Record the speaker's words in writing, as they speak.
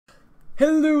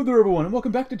Hello there everyone, and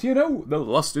welcome back to TNO, the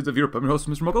Lusted of Europe. I'm your host,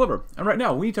 Mr. Mogul. And right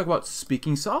now, we need to talk about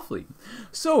speaking softly.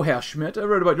 So, Herr Schmidt, I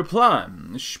read about your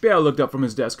plan. Speer looked up from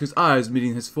his desk, his eyes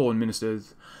meeting his foreign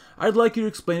ministers. I'd like you to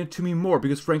explain it to me more,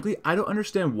 because frankly, I don't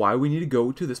understand why we need to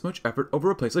go to this much effort over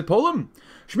a place like Poland.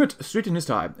 Schmidt straightened his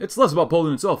tie. It's less about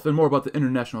Poland itself and more about the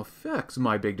international effects,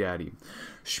 my big daddy.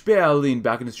 Speer leaned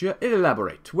back in his chair.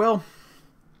 Elaborate. Well,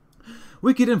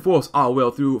 we could enforce our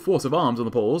will through force of arms on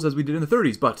the Poles, as we did in the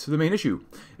 30s, but the main issue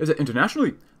is that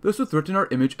internationally, this would threaten our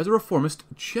image as a reformist,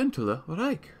 gentler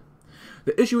Reich.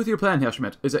 The issue with your plan, Herr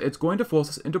Schmidt, is that it's going to force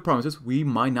us into promises we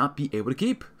might not be able to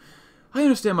keep. I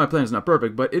understand my plan is not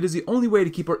perfect, but it is the only way to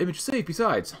keep our image safe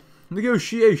besides.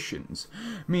 Negotiations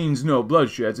means no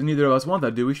bloodsheds, and neither of us want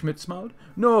that, do we? Schmidt smiled.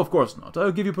 No, of course not.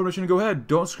 I'll give you permission to go ahead.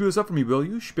 Don't screw this up for me, will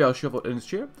you? Speer shuffled in his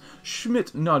chair.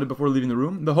 Schmidt nodded before leaving the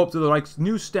room, the hopes of the Reich's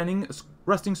new standing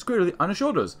resting squarely on his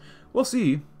shoulders. We'll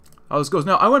see how this goes.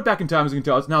 Now, I went back in time, as you can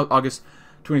tell. It's now August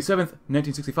 27th,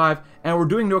 1965, and we're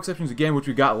doing no exceptions again, which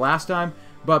we got last time,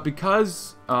 but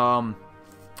because,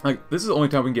 this is the only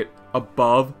time we can get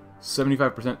above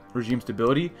 75% regime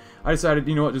stability, I decided,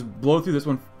 you know what, just blow through this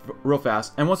one real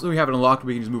fast, and once we have it unlocked,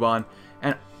 we can just move on,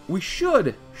 and we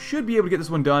should be able to get this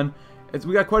one done.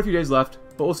 We got quite a few days left,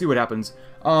 but we'll see what happens.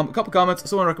 A couple comments.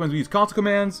 Someone recommends we use console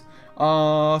commands.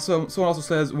 Someone also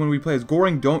says when we play as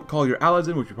Goring, don't call your allies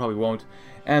in, which we probably won't.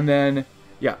 And then,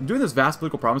 yeah, doing this vast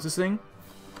political promises thing,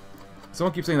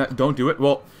 someone keeps saying that, don't do it.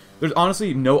 Well, there's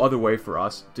honestly no other way for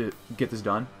us to get this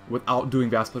done without doing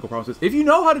vast political promises. If you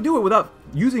know how to do it without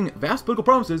using vast political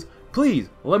promises, please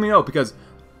let me know, because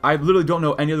I literally don't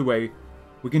know any other way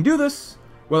we can do this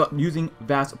without using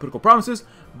vast political promises.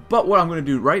 But what I'm going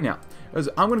to do right now is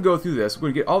I'm going to go through this. We're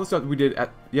going to get all the stuff that we did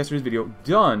at yesterday's video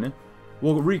done.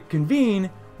 We'll reconvene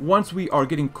once we are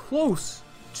getting close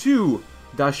to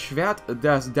Das Schwert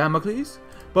des Damocles.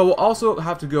 But we'll also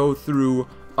have to go through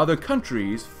other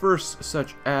countries first,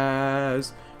 such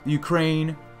as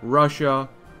Ukraine, Russia,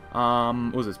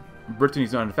 what was this?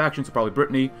 Brittany's not in a faction, so probably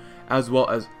Brittany, as well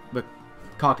as the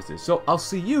Caucasus. So I'll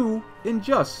see you in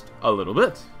just a little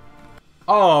bit.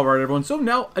 Alright everyone, so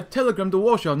now a telegram to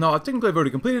Warsaw. Now, technically I've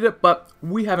already completed it, but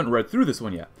we haven't read through this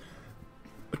one yet.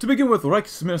 To begin with,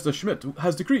 Reichsminister Schmidt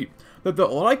has decreed that the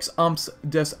Reichsamts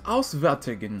des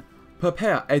Auswärtigen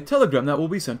prepare a telegram that will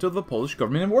be sent to the Polish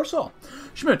government in Warsaw.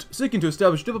 Schmidt, seeking to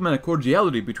establish diplomatic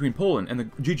cordiality between Poland and the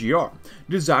GGR,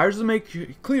 desires to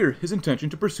make clear his intention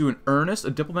to pursue an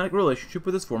earnest diplomatic relationship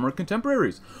with his former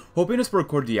contemporaries, hoping to spur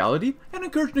cordiality and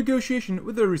encourage negotiation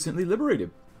with the recently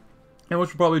liberated, and which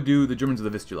will probably do the Germans of the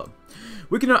Vistula.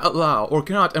 We cannot allow, or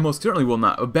cannot, and most certainly will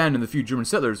not, abandon the few German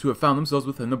settlers who have found themselves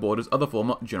within the borders of the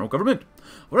former general government.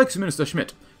 Reichsminister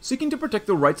Schmidt, seeking to protect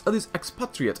the rights of these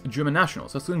expatriate German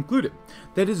nationals, has concluded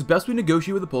that it is best we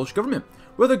negotiate with the Polish government,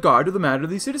 with regard to the matter of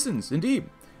these citizens. Indeed,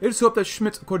 it is hoped that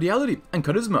Schmidt's cordiality and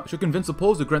charisma should convince the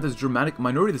Poles to grant this Germanic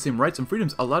minority the same rights and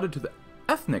freedoms allotted to the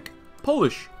ethnic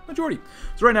Polish majority.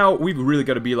 So right now, we've really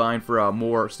got a beeline for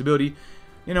more stability.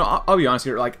 You know, I'll be honest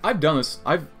here, like, I've done this,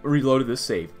 I've reloaded this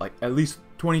save, like, at least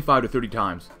 25 to 30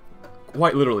 times,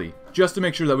 quite literally, just to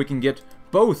make sure that we can get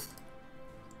both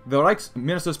the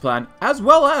Reichsminister's plan, as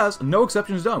well as no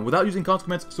exceptions done, without using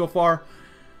consequence so far,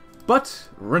 but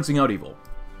rinsing out evil.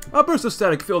 A burst of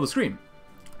static filled the screen,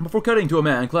 before cutting to a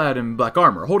man clad in black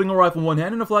armor, holding a rifle in one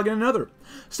hand and a flag in another.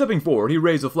 Stepping forward, he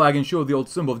raised the flag and showed the old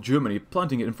symbol of Germany,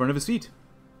 planting it in front of his feet.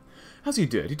 As he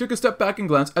did, he took a step back and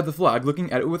glanced at the flag,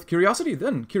 looking at it with curiosity.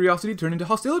 Then curiosity turned into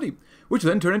hostility, which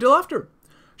then turned into laughter.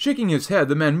 Shaking his head,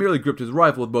 the man merely gripped his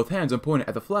rifle with both hands and pointed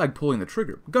at the flag, pulling the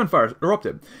trigger. Gunfire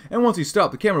erupted, and once he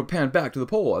stopped, the camera panned back to the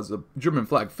pole as the German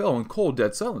flag fell in cold,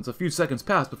 dead silence. A few seconds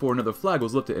passed before another flag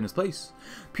was lifted in its place.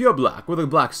 Pure black, with a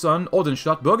black sun,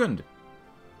 Oldenstadt Burgund.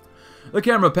 The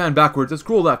camera panned backwards as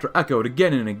cruel laughter echoed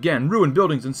again and again. Ruined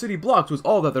buildings and city blocks was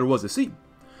all that there was to see.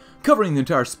 Covering the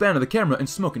entire span of the camera in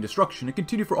smoke and destruction, it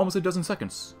continued for almost a dozen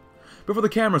seconds. Before the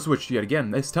camera switched yet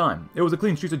again, this time, it was the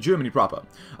clean streets of Germany proper.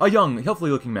 A young,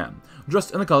 healthy-looking man,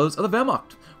 dressed in the colors of the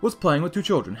Wehrmacht, was playing with two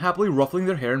children, happily ruffling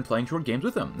their hair and playing short games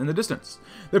with them in the distance.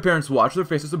 Their parents watched, their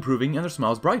faces improving and their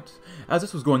smiles bright. As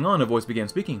this was going on, a voice began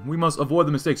speaking. We must avoid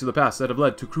the mistakes of the past that have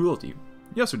led to cruelty.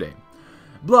 Yesterday.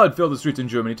 Blood filled the streets in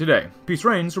Germany today. Peace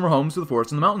reigns from our homes to the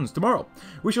forests and the mountains. Tomorrow,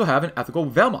 we shall have an ethical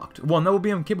Wehrmacht, one that will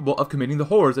be incapable of committing the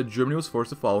horrors that Germany was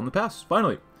forced to follow in the past.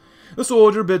 Finally, the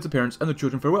soldier bids the parents and the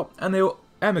children farewell, and they will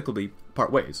amicably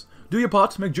part ways. Do your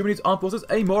part to make Germany's armed forces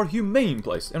a more humane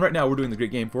place. And right now, we're doing the great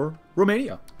game for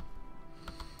Romania.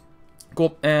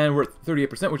 Cool, and we're at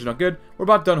 38%, which is not good. We're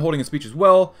about done holding a speech as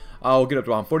well. I'll get up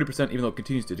to around 40%, even though it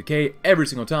continues to decay every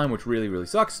single time, which really, really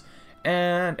sucks.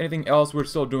 And anything else, we're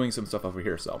still doing some stuff over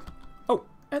here, so Oh,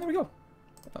 and there we go.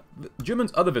 The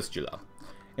Germans of the Vistula.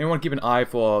 And we want to keep an eye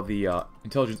for the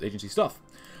intelligence agency stuff.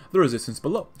 The resistance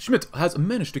below. Schmidt has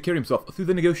managed to carry himself through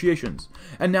the negotiations,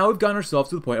 and now we've gotten ourselves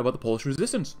to the point about the Polish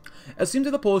resistance. It seems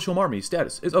that the Polish Home Army's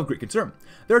status is of great concern.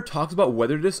 There are talks about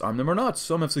whether to disarm them or not.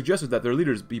 Some have suggested that their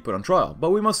leaders be put on trial,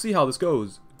 but we must see how this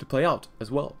goes to play out as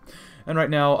well. And right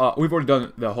now, we've already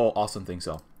done the whole awesome thing,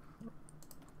 so.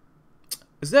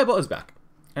 Zebel is back.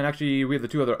 And actually, we have the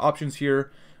two other options here,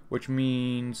 which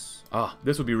means...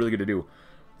 this would be really good to do.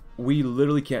 We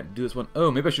literally can't do this one.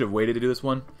 Oh, maybe I should have waited to do this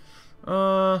one.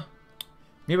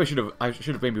 Maybe I should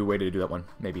have maybe waited to do that one,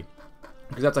 maybe.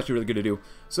 Because that's actually really good to do.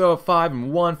 So, 5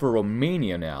 and 1 for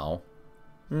Romania now.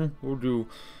 We'll do...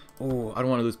 Oh, I don't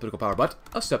want to lose political power, but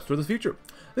a step toward the future.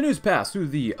 The news passed through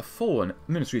the Foreign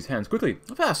Ministry's hands quickly.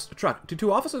 A fast track to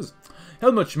 2 offices.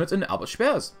 Helmut Schmidt and Albert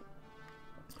Speer.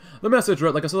 The message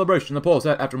read like a celebration. The Poles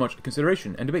had, after much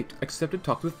consideration and debate, accepted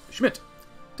talks with Schmidt.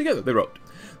 Together, they wrote.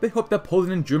 They hoped that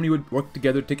Poland and Germany would work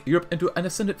together to take Europe into an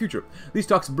ascendant future. These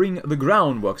talks bring the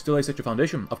groundwork to lay such a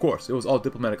foundation. Of course, it was all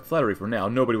diplomatic flattery for now.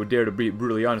 Nobody would dare to be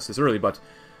brutally honest this early, but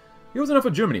it was enough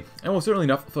for Germany, and was certainly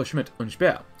enough for Schmidt and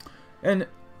Speer. And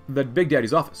that Big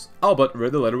Daddy's office. Albert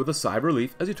read the letter with a sigh of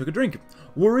relief as he took a drink.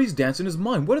 Worries danced in his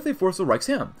mind. What if they forced the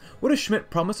Reichsham? What if Schmidt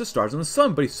promised the stars and the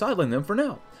sun, but he sidelined them for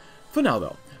now? For now,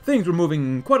 though, things were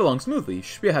moving quite along smoothly.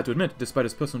 Speer had to admit, despite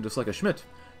his personal dislike of Schmidt,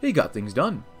 he got things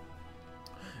done.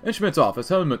 In Schmidt's office,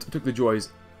 Helmut took the news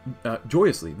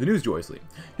joyously.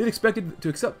 He had expected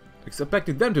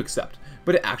them to accept,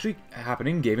 but it actually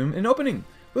happening gave him an opening.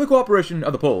 With the cooperation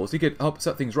of the Poles, he could help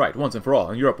set things right once and for all,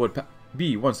 and Europe would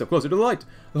be one step closer to the light.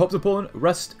 The hopes of Poland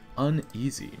rest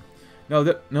uneasy. Now,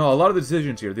 a lot of the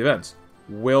decisions here, the events,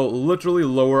 will literally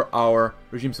lower our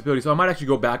regime stability, so I might actually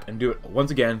go back and do it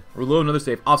once again, reload another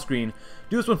save off-screen,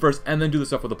 do this one first, and then do the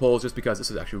stuff with the Poles, just because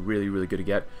this is actually really, really good to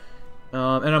get.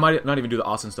 And I might not even do the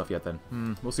Austin stuff yet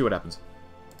then. We'll see what happens.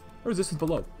 Resistance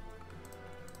below.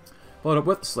 Followed up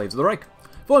with Slaves of the Reich.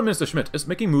 Foreign Minister Schmidt is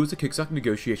making moves to kickstart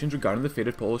negotiations regarding the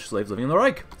fated Polish slaves living in the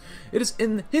Reich. It is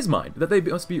in his mind that they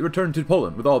must be returned to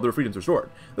Poland with all their freedoms restored.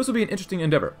 This will be an interesting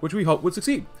endeavor, which we hope would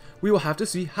succeed. We will have to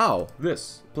see how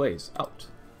this plays out.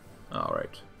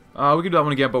 Alright. We can do that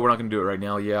one again, but we're not going to do it right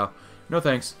now. Yeah. No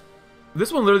thanks.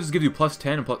 This one literally just gives you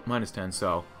 +10 and -10,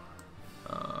 so...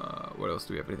 what else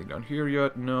do we have? Anything down here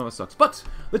yet? No, that sucks. But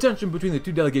the tension between the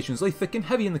two delegations lay thick and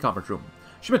heavy in the conference room.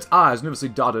 Schmidt's eyes nervously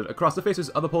dotted across the faces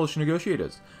of the Polish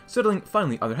negotiators, settling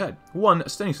finally on their head. One,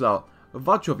 Stanislaw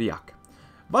Wacławiak.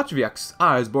 Wacławiak's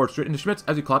eyes bored straight into Schmidt's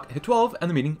as the clock hit 12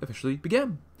 and the meeting officially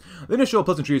began. The initial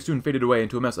pleasantries soon faded away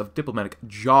into a mess of diplomatic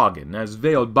jargon as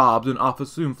veiled bobs and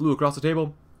offers soon flew across the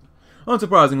table.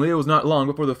 Unsurprisingly, it was not long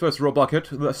before the first roadblock hit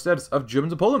the status of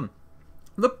Germans in Poland.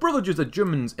 The privileges that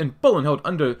Germans in Poland held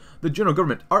under the general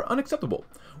government are unacceptable.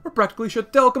 We're practically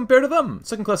chattel compared to them,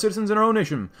 second-class citizens in our own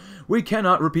nation. We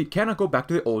cannot go back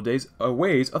to the old days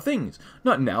ways of things.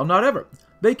 Not now, not ever.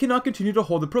 They cannot continue to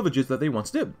hold the privileges that they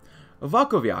once did.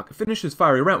 Wacławiak finished his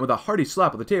fiery rant with a hearty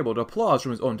slap of the table to applause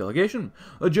from his own delegation.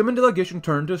 The German delegation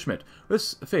turned to Schmidt,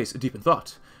 his face deep in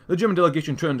thought. A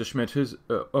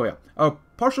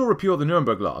partial repeal of the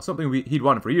Nuremberg Law, something he'd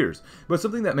wanted for years, but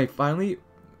something that may finally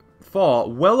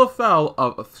fall well afoul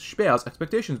of Speer's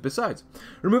expectations. Besides,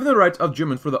 removing the rights of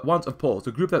Germans for the wants of Poles,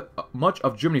 a group that much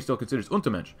of Germany still considers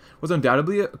Untermensch, was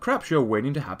undoubtedly a crap show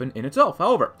waiting to happen in itself.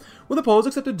 However, would the Poles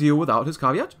accept a deal without his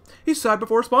caveat? He sighed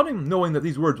before responding, knowing that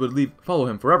these words would follow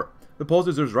him forever. The Poles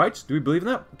deserve rights? Do we believe in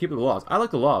that? Keep it the laws. I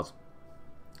like the laws,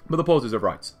 but the Poles deserve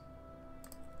rights.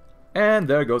 And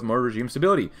there goes more regime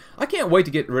stability. I can't wait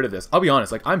to get rid of this. I'll be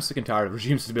honest, I'm sick and tired of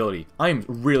regime stability. I'm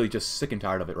really just sick and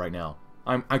tired of it right now.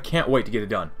 I can't wait to get it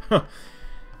done.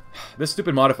 This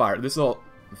stupid modifier, this whole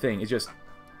thing is just...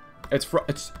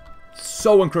 It's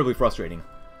so incredibly frustrating.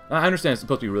 I understand it's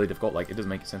supposed to be really difficult. It doesn't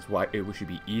make sense why it should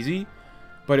be easy.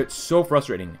 But it's so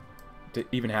frustrating to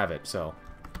even have it, so...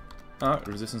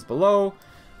 resistance below.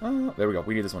 There we go.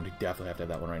 We need this one. We definitely have to have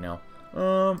that one right now.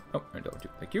 Oh, I don't want to.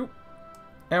 Thank you.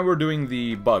 And we're doing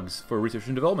the bugs for research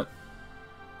and development.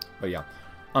 But yeah,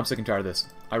 I'm sick and tired of this.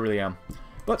 I really am.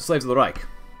 But Slaves of the Reich.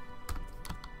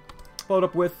 Followed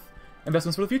up with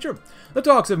investments for the future. The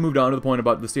talks have moved on to the point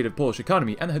about the state of Polish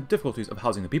economy and the difficulties of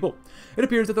housing the people. It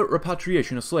appears that the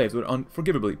repatriation of slaves would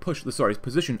unforgivably push the sorry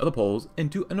position of the Poles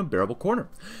into an unbearable corner.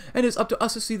 And it's up to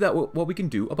us to see that what we can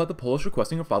do about the Polish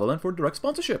requesting a fatherland for direct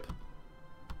sponsorship.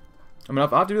 I mean,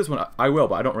 if I have to do this one, I will,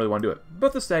 but I don't really want to do it.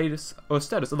 But the status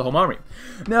of the home army.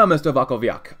 Now, Mr.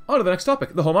 Vakoviak, on to the next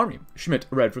topic, the home army. Schmidt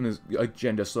read from his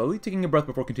agenda slowly, taking a breath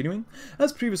before continuing.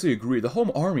 As previously agreed, the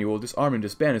home army will disarm and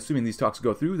disband, assuming these talks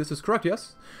go through. This is correct,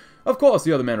 yes? Of course,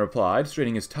 the other man replied,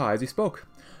 straightening his tie as he spoke.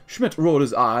 Schmidt rolled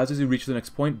his eyes as he reached the next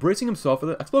point, bracing himself for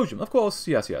the explosion. Of course,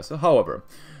 yes. However,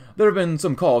 there have been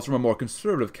some calls from our more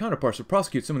conservative counterparts to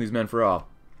prosecute some of these men for,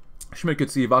 Schmidt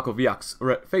could see Vakoviak's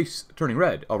face turning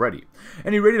red already,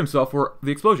 and he rated himself for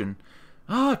the explosion.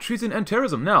 Treason and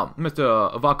terrorism. Now,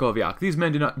 Mr. Vakoviak, these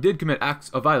men did commit acts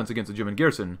of violence against the German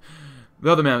garrison.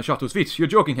 The other man shot to his feet. You're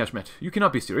joking, Herr Schmidt. You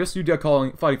cannot be serious. You dare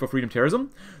calling fighting for freedom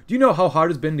terrorism? Do you know how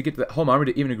hard it's been to get the home army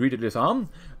to even agree to disarm?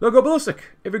 They'll go ballistic.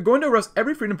 If you're going to arrest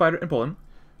every freedom fighter in Poland,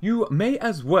 you may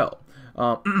as well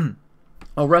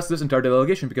arrest this entire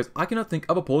delegation, because I cannot think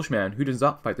of a Polish man who does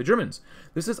not fight the Germans.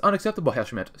 This is unacceptable, Herr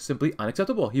Schmidt. Simply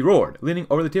unacceptable, he roared, leaning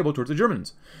over the table towards the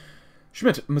Germans.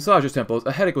 Schmidt massaged his temples.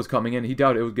 A headache was coming, and he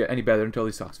doubted it would get any better until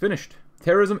these talks finished.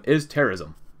 Terrorism is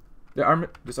terrorism.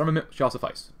 Disarmament shall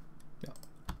suffice. Yeah.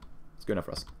 It's good enough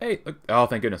for us. Hey, look. Oh,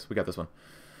 thank goodness. We got this one.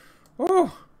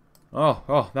 Oh,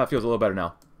 that feels a little better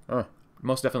now.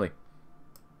 Most definitely.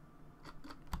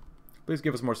 Please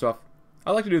give us more stuff. I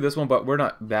like to do this one, but we're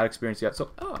not that experienced yet. So,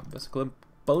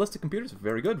 ballistic computers.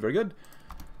 Very good, very good.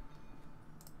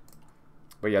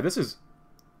 But yeah, this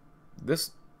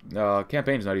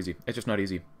campaign is not easy. It's just not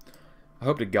easy. I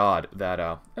hope to God that,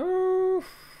 I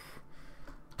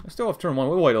still have turn one.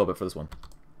 We'll wait a little bit for this one.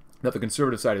 That the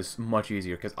conservative side is much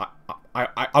easier, because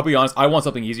I'll be honest, I want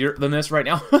something easier than this right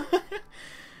now.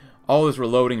 All this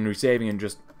reloading and resaving and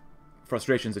just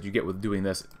frustrations that you get with doing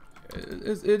this,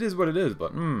 it is what it is,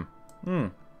 but,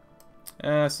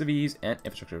 civies and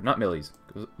infrastructure, not millies.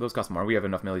 Those cost more. We have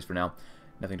enough millies for now.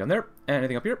 Nothing down there. And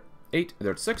anything up here? 8.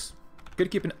 There it's 6. Good to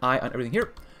keep an eye on everything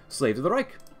here. Slaves of the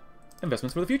Reich.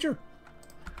 Investments for the future.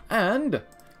 And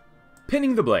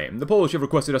pinning the blame. The Polish have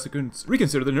requested us to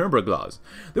reconsider the Nuremberg laws.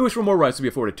 They wish for more rights to be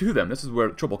afforded to them. This is where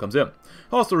trouble comes in.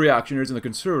 Hostile reactionaries and the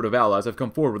conservative allies have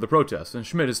come forward with the protests, and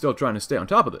Schmidt is still trying to stay on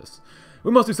top of this.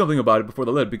 We must do something about it before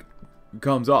the lid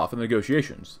comes off in the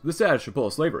negotiations. The status should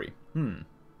pull slavery.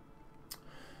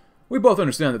 We both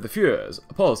understand that the Führer's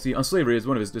policy on slavery is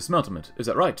one of his dismantlement. Is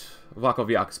that right?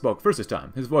 Vakoviak spoke first this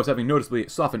time, his voice having noticeably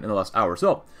softened in the last hour or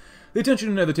so. The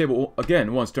attention at the table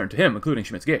again once turned to him, including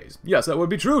Schmidt's gaze. Yes, that would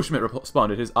be true, Schmidt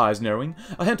responded, his eyes narrowing,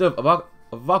 a hint of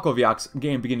Vakoviak's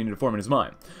game beginning to form in his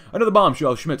mind. Another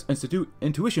bombshell. Schmidt's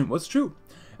intuition was true.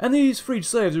 And these freed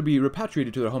slaves would be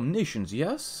repatriated to their home nations,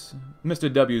 yes?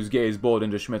 Mr. W's gaze boiled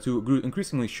into Schmidt, who grew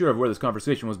increasingly sure of where this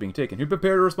conversation was being taken. He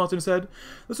prepared a response in his head.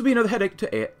 This would be another headache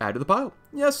to add to the pile.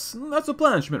 Yes, that's the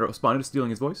plan, Schmidt responded,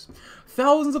 stealing his voice.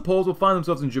 Thousands of Poles will find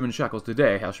themselves in German shackles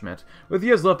today, Herr Schmidt, with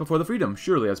years left before the freedom.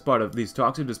 Surely, as part of these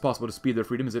talks, it is possible to speed their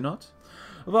freedom, is it not?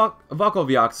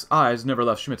 Vakoviak's eyes never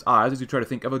left Schmidt's eyes as he tried to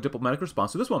think of a diplomatic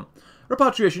response to this one.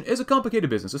 Repatriation is a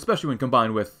complicated business, especially when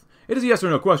combined with... It is a yes or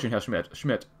no question, Herr Schmidt.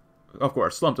 Schmidt, of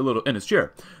course, slumped a little in his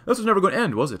chair. This was never going to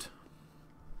end, was it?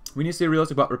 We need to stay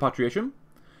realistic about repatriation.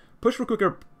 Push for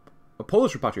quicker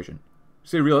Polish repatriation.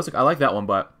 Stay realistic. I like that one,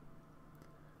 but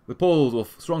the Poles will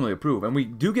strongly approve. And we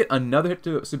do get another hit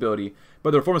to stability,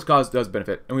 but the reformist cause does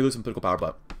benefit, and we lose some political power,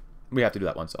 but we have to do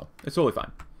that one, so it's totally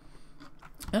fine.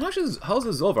 And actually, how's the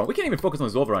Zolvaron? We can't even focus on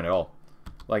the Zolvaron at all.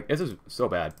 Like, this is so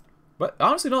bad. But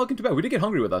honestly, not looking too bad. We did get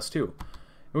Hungary with us, too.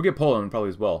 And we'll get Poland probably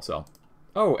as well, so.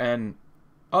 Oh, and...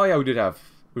 Oh, yeah, we did have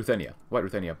Ruthenia. White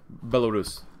Ruthenia.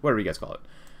 Belarus. Whatever you guys call it.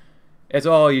 It's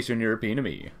all Eastern European to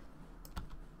me.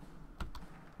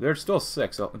 There's still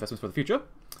 6, so investments for the future.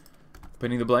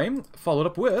 Pinning the blame. Followed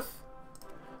up with...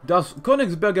 Das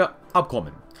Königsberger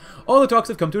Abkommen. All the talks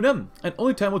have come to an end, and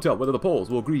only time will tell whether the Poles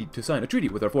will agree to sign a treaty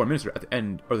with their foreign minister at the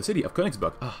end, or the city of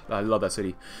Königsberg. I love that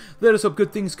city. Let us hope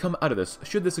good things come out of this,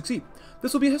 should this succeed.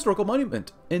 This will be a historical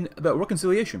monument in the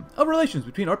reconciliation of relations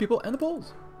between our people and the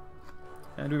Poles.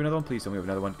 And do we have another one? Please tell me we have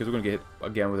another one, because we're going to get hit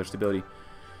again with our stability.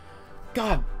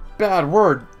 God, bad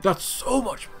word. That's so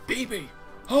much BB.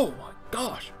 Oh my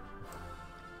gosh.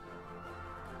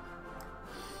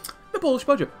 The Polish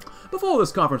budget. Before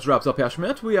this conference wraps up, Herr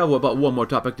Schmidt, we have about one more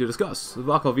topic to discuss.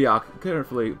 Vakoviak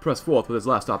carefully pressed forth with his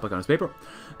last topic on his paper.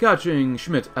 Catching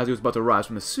Schmidt as he was about to rise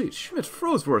from his seat, Schmidt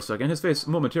froze for a second, his face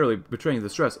momentarily betraying the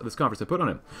stress this conference had put on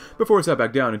him, before he sat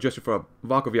back down and gestured for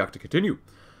Vakoviak to continue.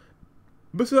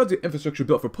 Besides the infrastructure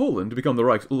built for Poland to become the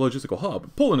Reich's logistical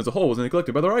hub, Poland as a whole was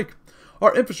neglected by the Reich.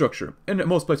 Our infrastructure in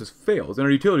most places fails, and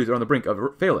our utilities are on the brink of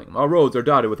failing. Our roads are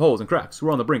dotted with holes and cracks.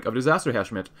 We're on the brink of disaster, Herr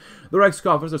Schmidt. The Reich's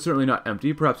coffers are certainly not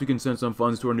empty. Perhaps we can send some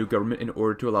funds to our new government in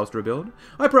order to allow us to rebuild.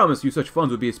 I promise you such funds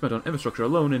would be spent on infrastructure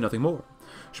alone and nothing more.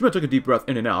 Schmidt took a deep breath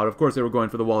in and out. Of course they were going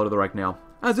for the wallet of the Reich now.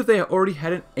 As if they already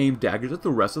hadn't aimed daggers at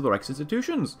the rest of the Reich's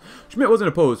institutions. Schmidt wasn't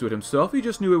opposed to it himself. He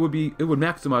just knew it would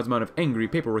maximize the amount of angry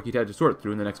paperwork he'd had to sort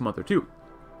through in the next month or two.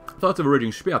 Thoughts of a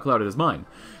raging Speer clouded his mind.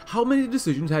 How many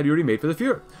decisions had he already made for the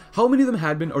Fuhrer? How many of them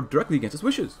had been or directly against his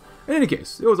wishes? In any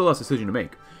case, it was a last decision to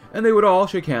make, and they would all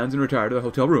shake hands and retire to their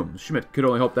hotel rooms. Schmidt could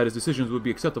only hope that his decisions would be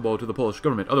acceptable to the Polish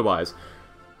government. Otherwise,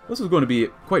 this was going to be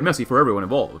quite messy for everyone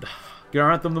involved.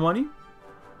 Grant them the money?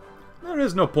 There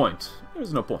is no point. There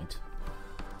is no point.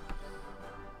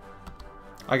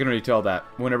 I can already tell that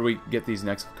whenever we get these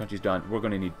next countries done, we're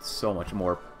going to need so much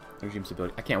more regime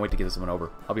stability. I can't wait to get this one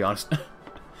over. I'll be honest.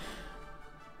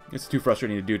 It's too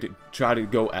frustrating to do, to try to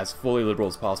go as fully liberal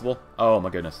as possible. Oh my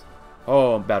goodness.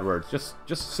 Oh, bad words. Just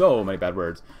so many bad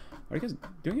words. Are you guys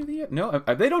doing anything yet? No,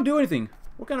 if they don't do anything,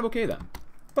 we're kind of okay then.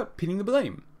 But pinning the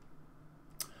blame.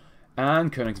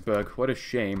 And Königsberg. What a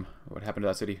shame. What happened to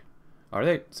that city? Are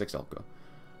they? 6 Elko.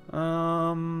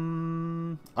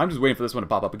 I'm just waiting for this one to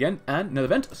pop up again. And another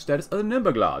event. Status of the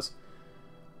Nuremberg laws.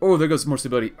 Oh, there goes more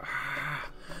stability.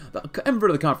 The emperor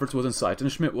of the conference was in sight,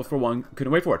 and Schmidt, for one,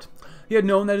 couldn't wait for it. He had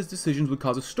known that his decisions would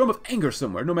cause a storm of anger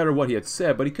somewhere, no matter what he had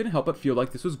said, but he couldn't help but feel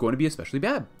like this was going to be especially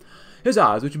bad. His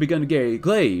eyes, which had begun to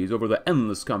glaze over the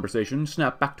endless conversation,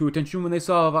 snapped back to attention when they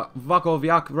saw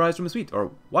Wachowiak rise from his feet,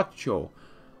 or Wachowiak,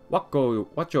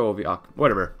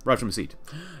 whatever, rise from his seat.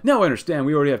 Now I understand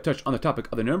we already have touched on the topic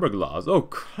of the Nuremberg laws. Oh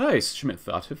Christ, Schmidt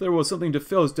thought. If there was something to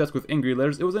fill his desk with angry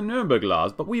letters, it was the Nuremberg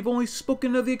laws, but we've only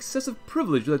spoken of the excessive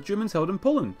privilege that Germans held in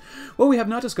Poland. What we have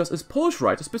not discussed is Polish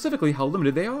rights, specifically how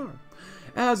limited they are.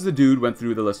 As the dude went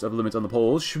through the list of limits on the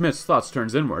Poles, Schmidt's thoughts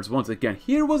turned inwards. Once again,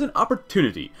 here was an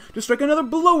opportunity to strike another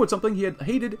blow at something he had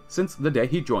hated since the day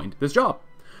he joined this job.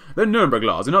 The Nuremberg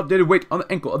laws, an outdated weight on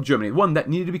the ankle of Germany, one that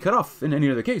needed to be cut off in any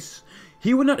other case.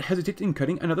 He would not hesitate in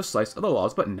cutting another slice of the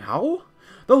laws, but now?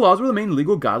 The laws were the main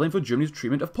legal guideline for Germany's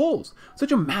treatment of Poles.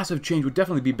 Such a massive change would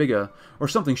definitely be bigger, or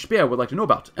something Speer would like to know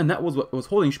about, and that was what was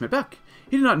holding Schmidt back.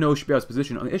 He did not know Speer's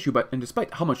position on the issue, and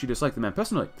despite how much he disliked the man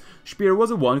personally, Speer was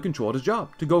the one who controlled his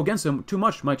job. To go against him too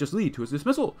much might just lead to his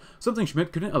dismissal, something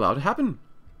Schmidt couldn't allow to happen.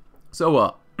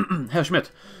 So, Herr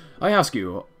Schmidt, I ask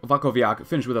you, Wachowiak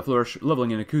finished with a flourish,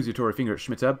 leveling an accusatory finger at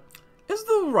Schmidt's head. Is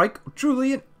the Reich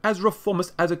truly as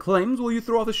reformist as it claims? Will you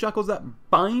throw off the shackles that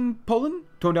bind Poland?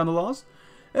 Tone down the laws?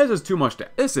 This is too much to...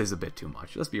 This is a bit too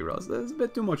much. Let's be real. This is a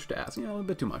bit too much to ask. You know, a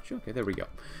bit too much. Okay, there we go.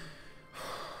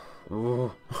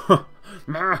 Oh.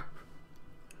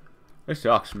 This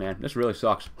sucks, man. This really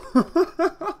sucks.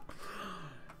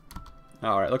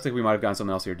 Alright, looks like we might have gotten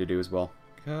something else here to do as well.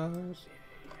 Because...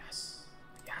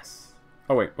 Yes.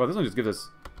 Oh, wait. Well, this one just gives us...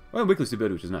 Well, weekly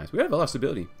stability, which is nice. We have a lot of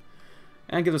stability.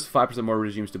 And gives us 5% more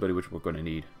regime stability, which we're going to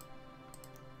need.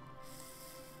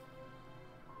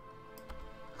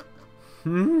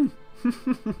 We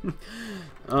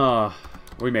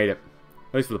made it.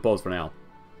 At least for the Poles for now.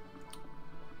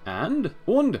 And?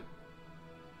 There's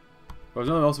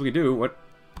nothing else we could do. What?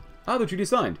 Ah, the treaty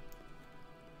signed.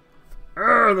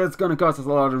 That's going to cost us a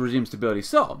lot of regime stability.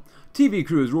 So, TV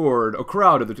crews roared a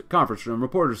crowd of the conference room.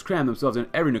 Reporters crammed themselves in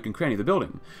every nook and cranny of the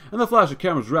building, and the flash of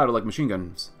cameras rattled like machine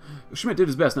guns. Schmidt did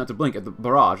his best not to blink at the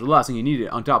barrage. The last thing he needed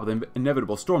on top of the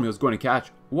inevitable storm he was going to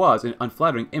catch was an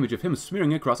unflattering image of him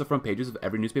smearing across the front pages of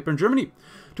every newspaper in Germany.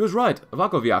 To his right,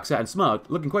 Wachowiak sat and smiled,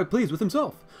 looking quite pleased with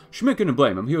himself. Schmidt couldn't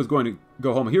blame him. He was going to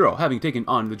go home a hero, having taken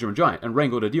on the German giant and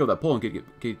wrangled a deal that Poland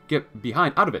could get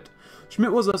behind out of it.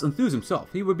 Schmidt was less enthused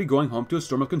himself. He would be going home to a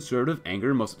storm of conservative anger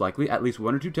and most likely at least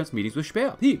 1 or 2 tense meetings with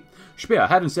Speer. Speer,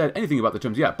 hadn't said anything about the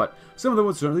terms yet, but some of them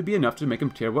would certainly be enough to make him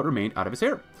tear what remained out of his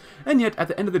hair. And yet, at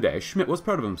the end of the day, Schmidt was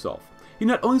proud of himself. He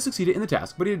not only succeeded in the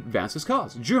task, but he advanced his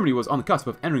cause. Germany was on the cusp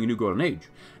of entering a new golden age,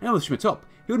 and with Schmidt's help,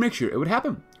 he would make sure it would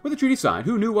happen. With the treaty signed,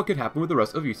 who knew what could happen with the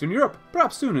rest of Eastern Europe?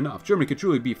 Perhaps soon enough, Germany could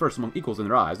truly be first among equals in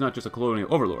their eyes, not just a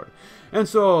colonial overlord. And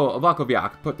so,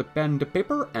 Wachowiak put the pen to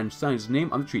paper and signed his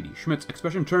name on the treaty. Schmidt's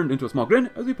expression turned into a small grin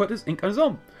as he put his ink on his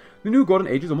own. The new golden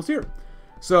age is almost here.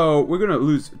 So, we're going to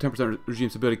lose 10% regime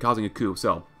stability, causing a coup.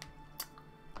 So,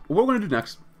 what we're going to do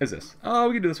next is this. We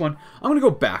can do this one. I'm going to go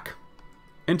back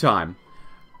in time,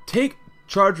 take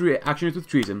charge reactions with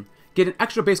treason, get an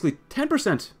extra basically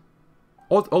 10%,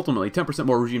 ultimately 10%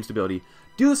 more regime stability,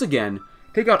 do this again,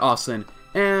 take out Austin,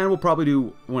 and we'll probably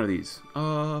do one of these.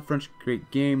 French great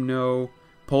game, no.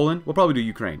 Poland, we'll probably do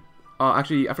Ukraine.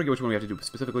 Actually, I forget which one we have to do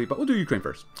specifically, but we'll do Ukraine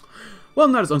first. While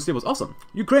not as unstable as awesome,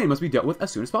 Ukraine must be dealt with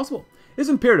as soon as possible. It is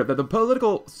imperative that the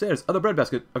political status of the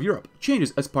breadbasket of Europe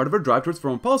changes as part of our drive towards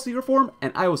foreign policy reform,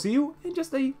 and I will see you in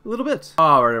just a little bit.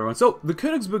 Alright everyone, so the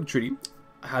Königsberg Treaty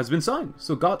has been signed.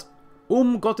 So Gott,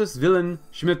 Gottes Willen,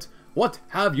 Schmidt, what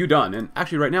have you done? And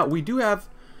actually right now we do have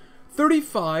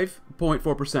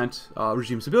 35.4%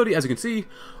 regime stability. As you can see,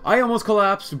 I almost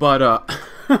collapsed, but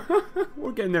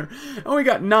we're getting there. And we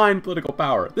got 9 political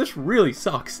power. This really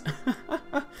sucks.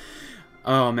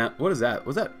 Oh man, what is that?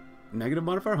 Was that negative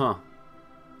modifier? Huh.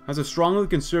 Has a strongly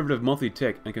conservative monthly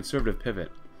tick and conservative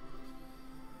pivot.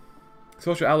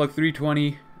 Social outlook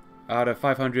 320 out of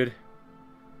 500.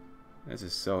 This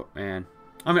is so, man.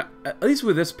 I mean, at least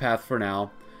with this path for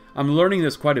now, I'm learning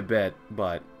this quite a bit,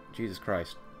 but Jesus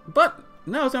Christ. But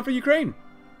now it's time for Ukraine.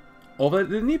 Over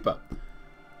the Dnieper.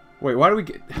 Wait, why do we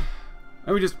get...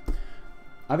 Let me just...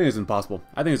 I think this is impossible.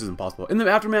 I think this is impossible. In the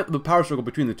aftermath of the power struggle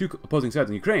between the two opposing sides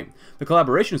in Ukraine, the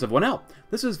collaborationists have won out.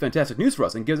 This is fantastic news for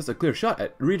us and gives us a clear shot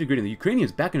at reintegrating the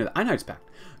Ukrainians back into the Einheitspact.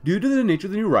 Due to the nature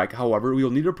of the new Reich, however, we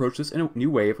will need to approach this in a new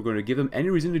way if we're going to give them any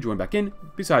reason to join back in,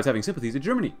 besides having sympathies in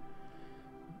Germany.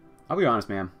 I'll be honest,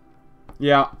 man.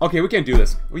 Yeah, okay, we can't do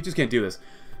this. We just can't do this.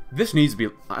 This needs to be...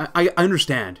 I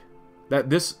understand that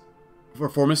this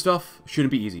reformist stuff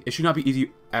shouldn't be easy. It should not be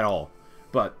easy at all.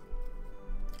 But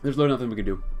there's literally nothing we can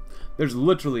do. There's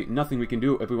literally nothing we can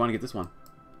do if we want to get this one.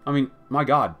 I mean, my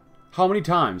God. How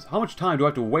much time do I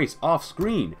have to waste off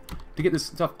screen to get this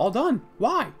stuff all done?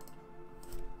 Why?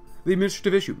 The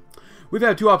administrative issue. We've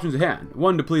had 2 options at hand.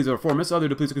 One to please the reformists, the other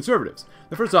to please the conservatives.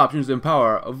 The first option is to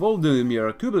empower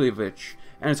Volodymyr Kubilevich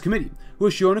and his committee, who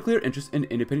has shown a clear interest in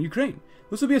independent Ukraine.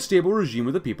 This will be a stable regime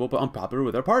with the people, but unpopular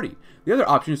with our party. The other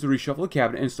option is to reshuffle the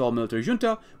cabinet and install a military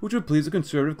junta, which would please the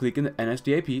conservative clique in the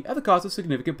NSDAP at the cost of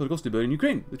significant political stability in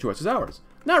Ukraine. The choice is ours.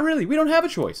 Not really. We don't have a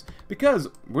choice, because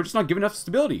we're just not given enough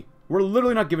stability. We're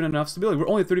literally not given enough stability. We're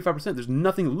only at 35%. There's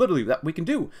nothing literally that we can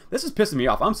do. This is pissing me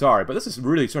off. I'm sorry, but this is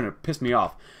really starting to piss me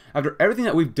off. After everything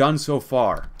that we've done so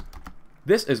far,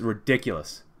 this is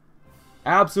ridiculous.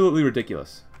 Absolutely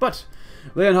ridiculous. But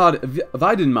Leonhard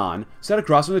Weidenmann sat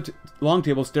across from the long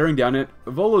table staring down at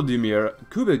Volodymyr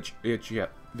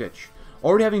Kubilevich,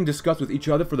 already having discussed with each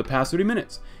other for the past 30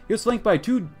 minutes. He was flanked by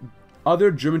 2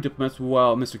 other German diplomats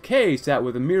while Mr. K sat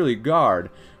with merely a guard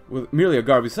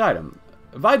beside him.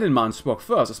 Weidenmann spoke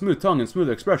first, a smooth tongue and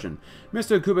smoother expression.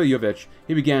 Mr. Kubilevich,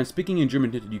 he began speaking in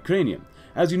German to Ukrainian.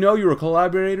 As you know, you are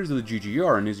collaborators of the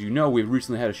GGR, and as you know, we've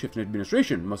recently had a shift in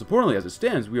administration. Most importantly, as it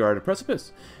stands, we are at a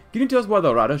precipice. Can you tell us why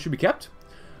the Rada should be kept?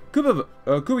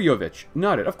 Kubilevich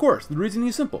nodded. Of course, the reasoning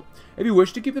is simple. If you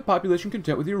wish to keep the population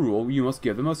content with your rule, you must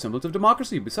give them a semblance of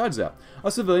democracy. Besides that,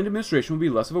 a civilian administration will be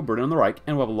less of a burden on the Reich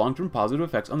and will have long-term positive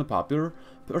effects on the popular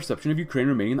perception of Ukraine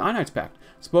remaining in the Einheitspact.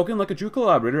 Spoken like a true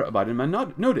collaborator,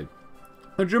 Weidenmann noted.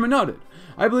 The German nodded.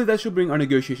 I believe that should bring our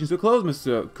negotiations to a close,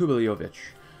 Mr.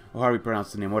 Kubilevich. Or how do we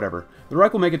pronounce the name, whatever. The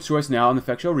Reich will make its choice now, and the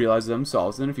effects shall realize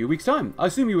themselves in a few weeks' time. I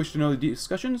assume you wish to know the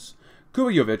discussions?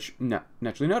 Kubilevich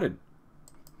naturally nodded.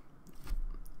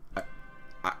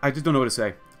 I just don't know what to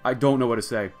say. I don't know what to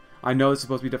say. I know this is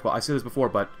supposed to be difficult. I said this before,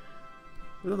 but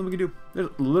there's nothing we can do. There's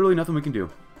literally nothing we can do.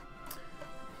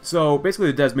 So,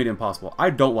 basically, the devs made it impossible.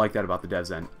 I don't like that about the devs,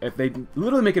 then. If they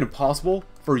literally make it impossible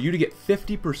for you to get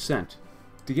 50%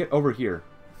 to get over here,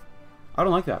 I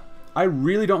don't like that. I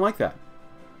really don't like that.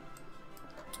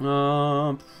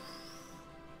 I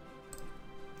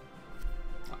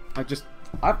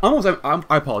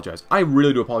apologize. I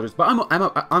really do apologize, but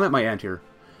I'm at my end here.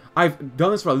 I've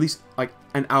done this for at least like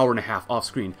an hour and a half off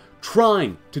screen,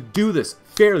 trying to do this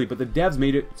fairly, but the devs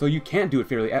made it so you can't do it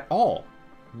fairly at all.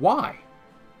 Why?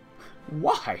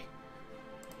 Why?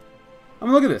 I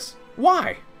mean, look at this.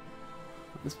 Why?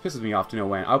 This pisses me off to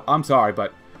no end. I'm sorry,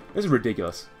 but this is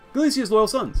ridiculous. Galicia's loyal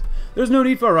sons. There's no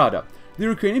need for a Rada. The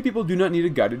Ukrainian people do not need a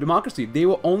guided democracy. They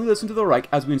will only listen to the Reich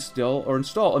as we install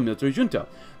a military junta.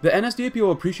 The NSDAP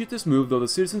will appreciate this move, though the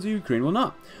citizens of Ukraine will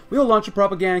not. We will launch a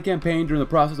propaganda campaign during the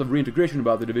process of reintegration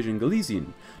about the division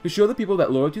Galician to show the people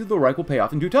that loyalty to the Reich will pay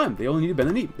off in due time. They only need to bend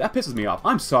the knee. That pisses me off.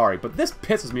 I'm sorry, but this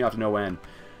pisses me off to no end.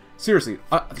 Seriously,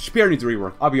 Speer needs a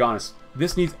rework. I'll be honest.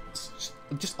 This needs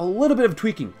just a little bit of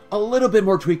tweaking. A little bit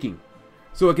more tweaking.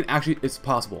 So it's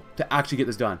possible to actually get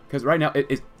this done. Because right now, it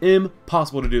is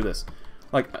impossible to do this.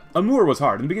 Like, Amur was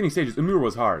hard. In the beginning stages, Amur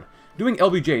was hard. Doing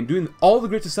LBJ and doing all the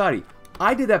Great Society,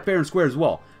 I did that fair and square as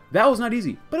well. That was not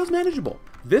easy, but it was manageable.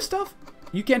 This stuff,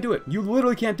 you can't do it. You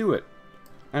literally can't do it.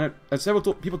 And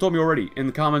several people told me already in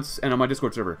the comments and on my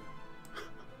Discord server.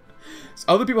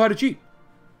 Other people had to cheat.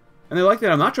 And they like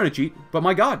that I'm not trying to cheat, but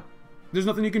my God, there's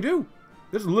nothing you can do.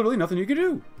 There's literally nothing you can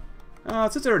do.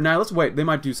 Since they're at 9, let's wait. They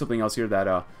might do something else here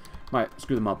that might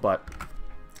screw them up, but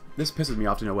this pisses me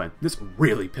off to no end. This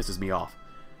really pisses me off.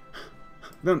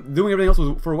 Then doing everything else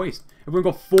was for a waste. If we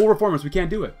go full reformers, we can't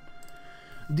do it.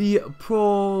 Die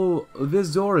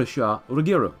provisorische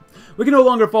Regierung. We can no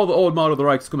longer follow the old model of the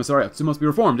Reichskommissariats. It must be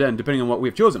reformed, and depending on what we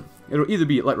have chosen, it will either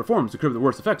be light reforms to curb the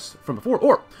worst effects from before,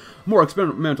 or more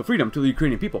experimental freedom to the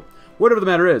Ukrainian people. Whatever the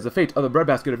matter is, the fate of the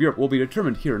breadbasket of Europe will be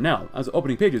determined here and now, as the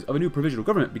opening pages of a new provisional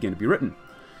government begin to be written.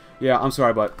 Yeah, I'm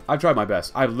sorry, but I've tried my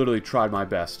best. I've literally tried my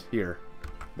best here.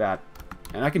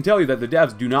 And I can tell you that the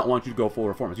devs do not want you to go full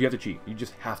reformers. You have to cheat. You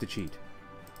just have to cheat.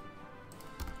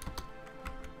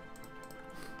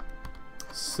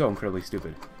 So incredibly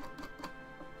stupid.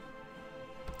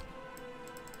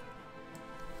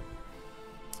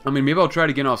 I mean, maybe I'll try it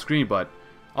again off screen, but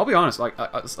I'll be honest. Like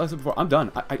I said before, I'm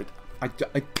done.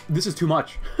 This is too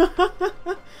much.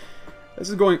 This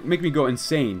is making me go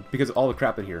insane because of all the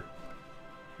crap in here.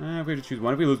 If we have to choose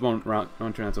one, if we lose one turn,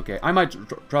 that's okay. I might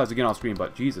try this again off screen,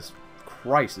 but Jesus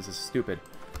Christ, this is stupid.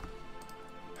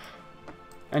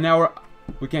 And now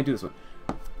we can't do this one.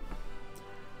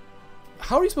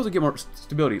 How are you supposed to get more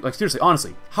stability? Like, seriously,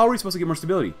 honestly, how are you supposed to get more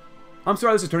stability? I'm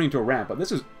sorry this is turning into a rant, but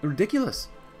this is ridiculous.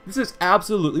 This is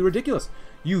absolutely ridiculous.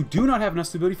 You do not have enough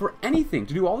stability for anything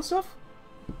to do all this stuff?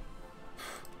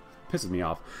 Pisses me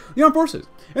off. The armed forces.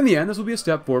 In the end, this will be a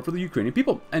step forward for the Ukrainian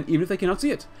people, and even if they cannot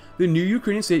see it, the new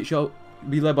Ukrainian state shall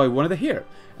be led by one of the heir,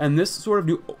 and this sort of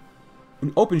new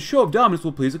open show of dominance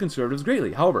will please the conservatives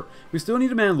greatly. However, we still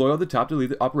need a man loyal at the top to lead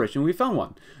the operation. We found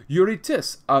one. Yuri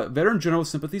Tis, a veteran general with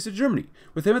sympathies to Germany.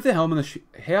 With him at the helm and the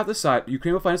hay at the side,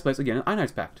 Ukraine will find its place again in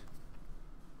Einheitspact. Pact.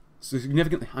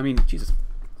 Significantly, I mean, Jesus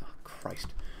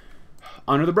Christ.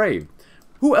 Honor the brave.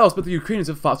 Who else but the Ukrainians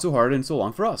have fought so hard and so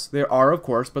long for us? There are, of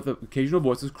course, but the occasional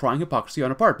voices crying hypocrisy on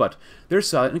our part, but they're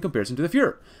silent in comparison to the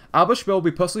Fuhrer. Albert Speer will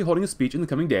be personally holding a speech in the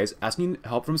coming days, asking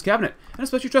help from his cabinet, and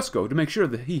especially Tresko, to make sure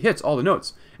that he hits all the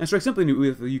notes, and strikes simply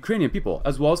with the Ukrainian people,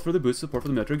 as well as further boost support for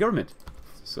the military government.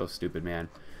 So stupid, man.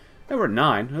 And we're at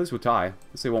 9. At least we'll tie.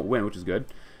 Let's say we won't win, which is good.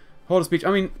 Hold a speech.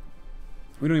 I mean,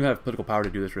 we don't even have political power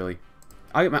to do this, really.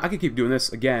 I could keep doing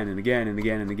this again and again and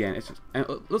again and again. It's just, and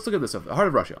let's look at this stuff. The heart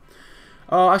of Russia.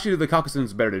 Actually, the Caucasus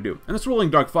is better to do. In the swirling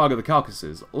dark fog of the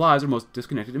Caucasus lies our most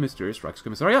disconnected and mysterious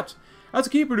Reichskommissariat. As a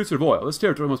key producer of oil, this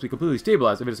territory must be completely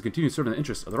stabilized if it is to continue serving the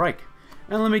interests of the Reich.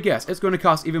 And let me guess, it's going to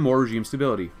cost even more regime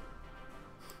stability.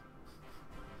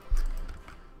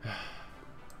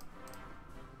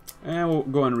 And we'll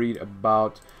go and read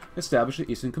about establish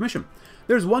the Eastern Commission.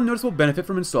 There's one noticeable benefit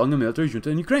from installing a military junta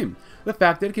in Ukraine. The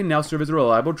fact that it can now serve as a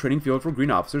reliable training field for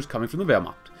green officers coming from the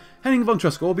Wehrmacht. Henning von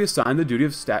Tresko will be assigned the duty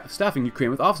of staffing Ukraine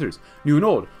with officers, new and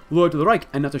old, loyal to the Reich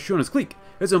and not to Schoen's clique.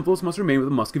 His influence must remain with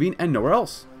the Muscovine and nowhere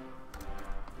else.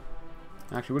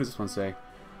 Actually, what does this one say?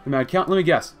 The Mad Count? Let me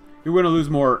guess. You're going to lose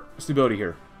more stability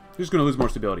here. You're just going to lose more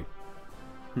stability.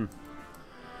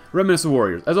 Reminiscent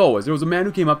warriors. As always, there was a man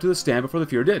who came up to the stand before the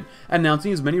Fuhrer did,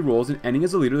 announcing his many roles and ending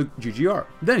as the leader of the GGR.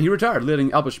 Then he retired,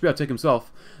 letting Albert Speer take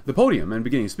himself the podium and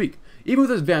beginning to speak. Even with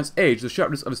his advanced age, the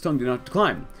sharpness of his tongue did not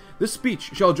decline. This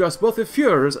speech shall address both the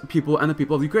Fuhrer's people and the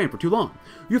people of Ukraine for too long.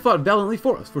 You fought valiantly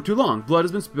for us. For too long, blood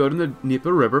has been spilled in the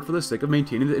Dnieper River for the sake of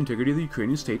maintaining the integrity of the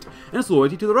Ukrainian state and its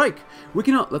loyalty to the Reich. We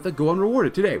cannot let that go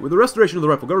unrewarded today. With the restoration of the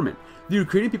rightful government, the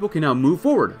Ukrainian people can now move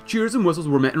forward. Cheers and whistles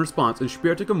were met in response, and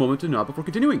Speer took a moment to nod before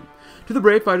continuing. To the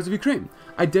brave fighters of Ukraine,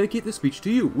 I dedicate this speech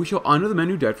to you. We shall honor the men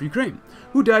who died for Ukraine,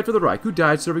 who died for the Reich, who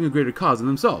died serving a greater cause than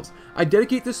themselves. I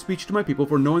dedicate this speech to my people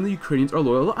for knowing the Ukrainians are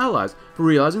loyal allies, for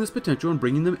realizing this potential and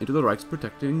bringing them into the Reich's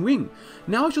protecting wing.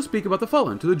 Now I shall speak about the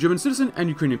fallen. To the German citizen and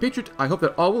Ukrainian patriot, I hope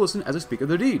that all will listen as I speak of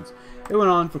their deeds. It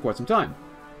went on for quite some time.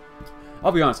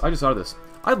 I'll be honest, I just thought of this.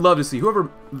 I'd love to see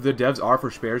whoever the devs are for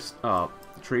Speer's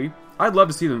tree. I'd love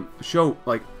to see them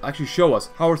actually show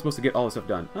us how we're supposed to get all this stuff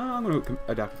done. I'm going to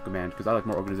adaptive command because I like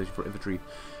more organization for infantry.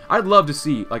 I'd love to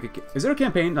see, is there a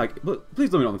campaign,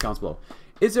 please let me know in the comments below.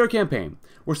 Is there a campaign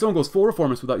where someone goes full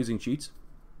reformist without using cheats?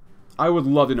 I would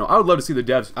love to know. I would love to see the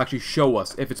devs actually show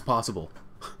us if it's possible.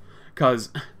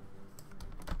 Because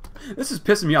this is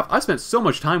pissing me off. I spent so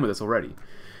much time with this already.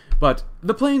 But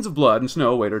the plains of blood and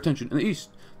snow await our attention in the east.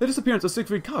 The disappearance of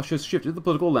Siegfried Kosch has shifted the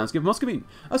political landscape of Muscovine,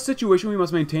 a situation we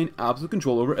must maintain absolute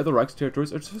control over if the Reich's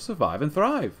territories are to survive and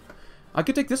thrive. I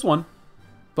could take this one,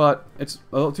 but it's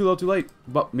a little too late.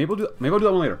 But maybe I'll do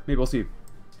that one later. Maybe we'll see.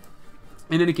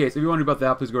 In any case, if you want to read about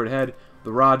that, please go right ahead.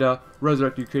 The Rada,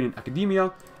 Resurrect Ukrainian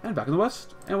Academia, and Back in the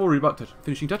West, and we'll read about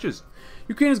finishing touches.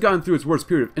 Ukraine has gone through its worst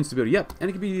period of instability yet,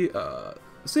 and it can be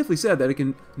safely said that it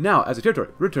can now, as a territory,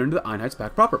 return to the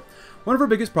Einheitspact proper. One of our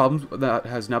biggest problems that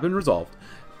has now been resolved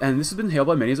and this has been hailed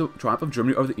by many as a triumph of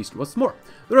Germany over the East once more.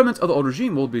 The remnants of the old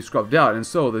regime will be scrubbed out, and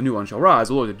so the new one shall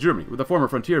rise, loyal to Germany. With the former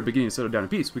frontier beginning to settle down in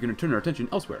peace, we can turn our attention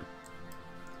elsewhere.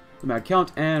 The Mad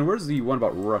Count, and where's the one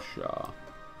about Russia?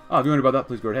 Ah, if you want about that,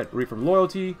 please go ahead. Read from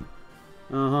loyalty.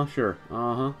 Sure.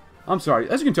 I'm sorry.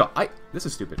 As you can tell, this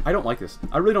is stupid. I don't like this.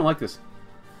 I really don't like this.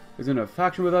 Is in a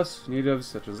faction with us, natives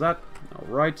such as that.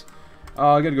 Alright.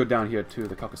 I gotta go down here to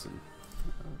the Caucasus.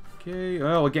 Okay.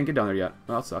 Oh, I can't get down there yet.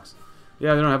 Well, that sucks.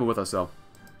 Yeah, they don't have it with us, though.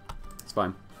 It's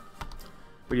fine.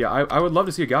 But yeah, I would love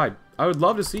to see a guide. I would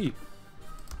love to see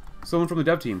someone from the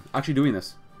dev team actually doing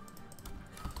this.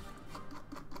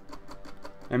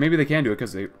 And maybe they can do it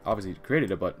because they obviously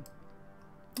created it, but...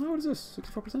 Oh, what is this?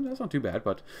 64%? That's not too bad,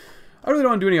 but... I really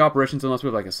don't want to do any operations unless we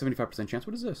have like a 75% chance.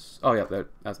 What is this? Oh, yeah,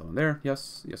 that's the one there.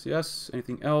 Yes, yes, yes.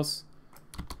 Anything else?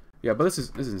 Yeah, but this is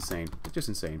insane. It's just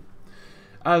insane.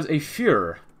 As a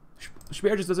Führer,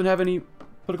 Speer just doesn't have any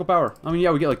political power. I mean, yeah,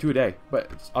 we get like 2 a day,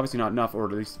 but it's obviously not enough, or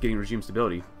at least getting regime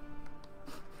stability.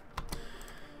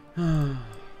 We'll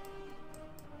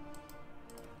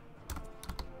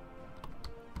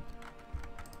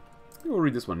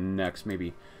read this one next,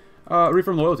 maybe. Read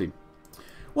from loyalty.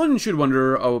 One should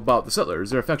wonder about the settlers,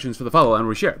 their affections for the fatherland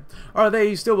we share. Are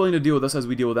they still willing to deal with us as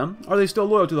we deal with them? Are they still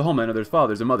loyal to the homeland of their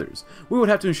fathers and mothers? We would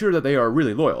have to ensure that they are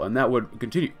really loyal, and that would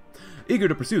continue. Eager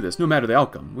to pursue this, no matter the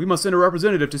outcome, we must send a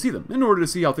representative to see them, in order to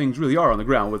see how things really are on the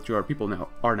ground which our people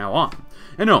are now on,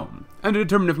 and home, and to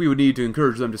determine if we would need to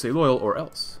encourage them to stay loyal or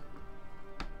else.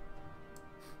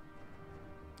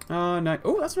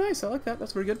 Oh, that's nice. I like that.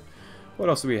 That's very good. What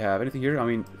else do we have? Anything here? I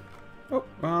mean,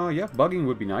 yeah, bugging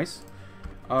would be nice.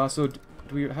 So, do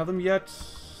we have them yet?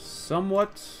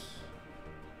 Somewhat.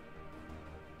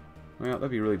 Well, that'd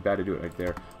be really bad to do it right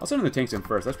there. I'll send in the tanks in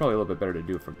first. That's probably a little bit better to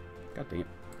do for... God dang it.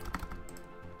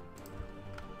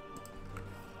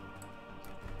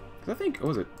 Because I think, what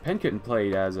was it? Penkitten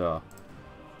played as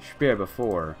Speer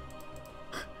before.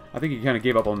 I think he kind of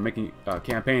gave up on making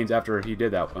campaigns after he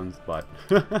did that one, but...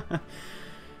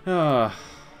 yeah.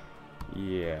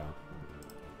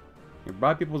 You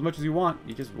bribe people as much as you want.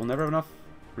 You just will never have enough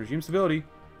regime stability.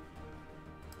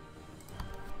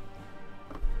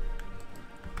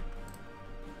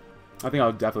 I think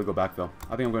I'll definitely go back, though.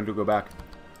 I think I'm going to go back.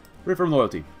 Reaffirm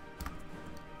loyalty.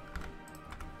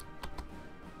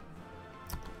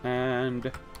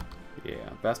 And...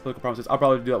 yeah, vast political promises. I'll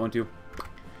probably do that one, too.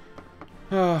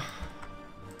 The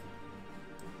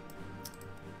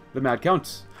Mad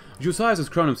Count. Josias has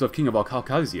crowned himself king of all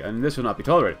Caucasia, and this will not be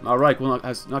tolerated. Our Reich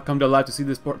has not come to life to see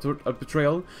this sort of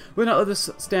betrayal. We will not let this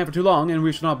stand for too long, and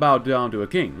we shall not bow down to a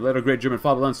king. Let our great German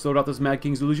fatherland sort out this mad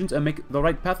king's illusions and make the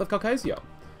right path of Caucasia.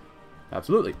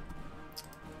 Absolutely.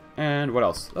 And what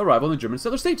else? Arrival in the German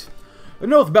settler state. The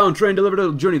northbound train delivered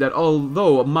a journey that,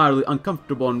 although mildly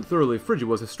uncomfortable and thoroughly frigid,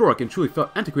 was historic and truly felt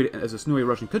antiquated as the snowy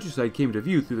Russian countryside came into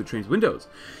view through the train's windows.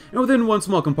 And within one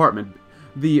small compartment,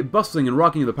 the bustling and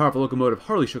rocking of the powerful locomotive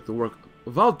hardly shook the work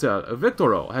Walter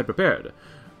Victoro had prepared.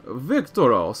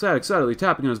 Victoro sat excitedly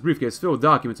tapping on his briefcase filled with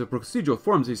documents of procedural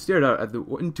forms as he stared out at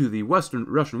into the western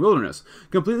Russian wilderness,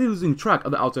 completely losing track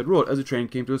of the outside world as the train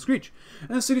came to a screech,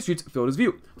 and the city streets filled his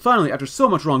view. Finally, after so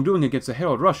much wrongdoing against the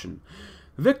herald Russian,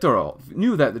 Victoro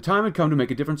knew that the time had come to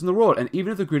make a difference in the world, and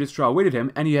even if the greatest trial awaited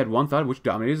him, and he had one thought which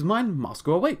dominated his mind,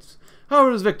 Moscow awaits.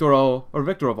 However, as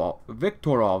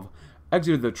Viktorov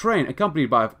exited the train, accompanied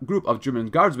by a group of German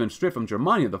guardsmen straight from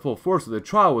Germany, the full force of the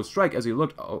trial would strike as he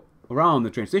looked around the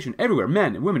train station. Everywhere,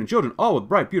 men and women and children, all with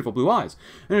bright, beautiful blue eyes,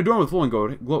 and adorned with flowing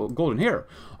golden hair.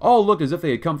 All looked as if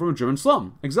they had come from a German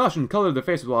slum. Exhaustion colored their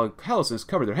faces while callousness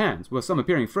covered their hands, with some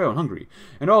appearing frail and hungry,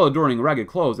 and all adorning ragged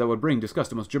clothes that would bring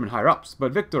disgust to most German higher-ups.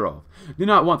 But Viktorov did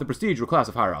not want the prestige or class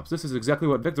of higher-ups. This is exactly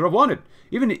what Viktorov wanted,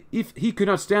 even if he could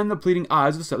not stand the pleading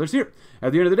eyes of the settlers here.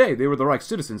 At the end of the day, they were the Reich's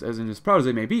citizens, and as proud as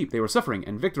they may be, they were suffering,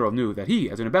 and Viktorov knew that he,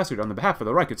 as an ambassador on the behalf of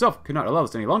the Reich itself, could not allow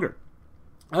this any longer.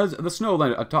 As the snow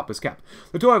landed atop his cap,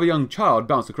 the toy of a young child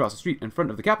bounced across the street in front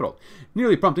of the capital,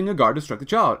 nearly prompting a guard to strike the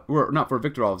child, were it not for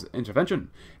Viktorov's intervention,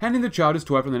 handing the child his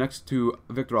toy from the next to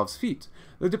Viktorov's feet.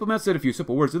 The diplomat said a few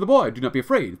simple words to the boy. Do not be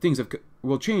afraid. Things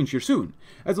will change here soon.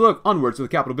 As they looked onwards to the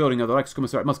Capitol building of the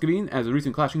Reichskommissariat Muscovine, as the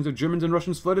recent clashings of Germans and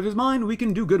Russians flooded his mind, we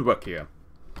can do good work here.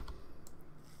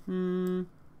 I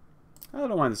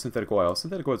don't mind the synthetic oil.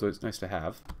 Synthetic oil is always nice to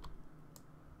have.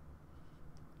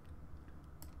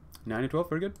 9 and 12,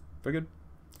 very good, very good.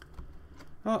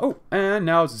 Oh, and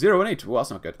now it's 0 and 8. Well, that's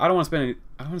not good. I don't want to spend any,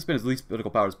 I want to spend as least political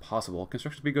power as possible.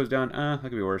 Construction speed goes down. That could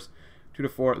be worse. 2 to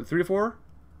 4, 3 to 4.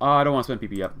 I don't want to spend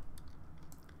PP yet.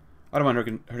 I don't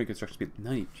mind hurting construction speed.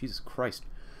 90. Jesus Christ.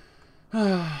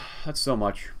 That's so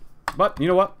much. But, you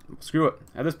know what? Screw it.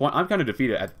 At this point, I'm kind of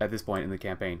defeated at this point in the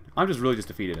campaign. I'm just really just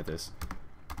defeated at this.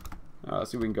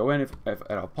 Let's see if we can go in if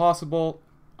at all possible.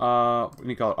 We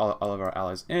need to call all of our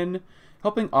allies in.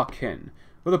 Helping Akin.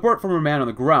 With a report from a man on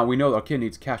the ground, we know that Akin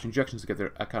needs cash injections to get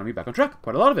their economy back on track.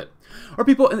 Quite a lot of it. Our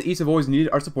people in the East have always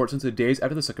needed our support since the days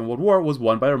after the Second World War was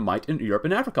won by their might in Europe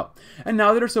and Africa. And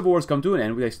now that our civil wars come to an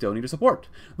end, they still need our support.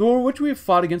 The war which we have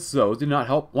fought against those did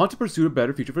not want to pursue a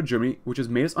better future for Germany, which has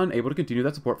made us unable to continue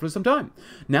that support for some time.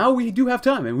 Now we do have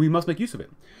time, and we must make use of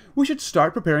it. We should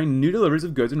start preparing new deliveries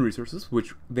of goods and resources,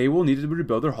 which they will need to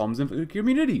rebuild their homes and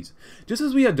communities. Just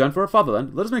as we have done for our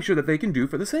fatherland, let us make sure that they can do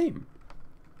for the same.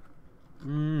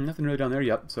 Nothing really down there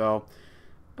yet, so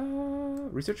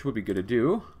research would be good to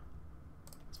do.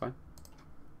 That's fine.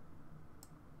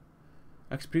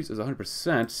 Expertise is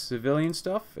 100%. Civilian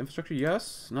stuff, infrastructure,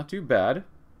 yes, not too bad.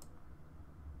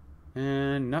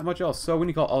 And not much else, so we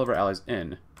need to call all of our allies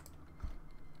in.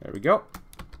 There we go.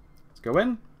 Let's go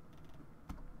in.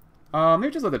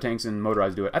 Maybe just let the tanks and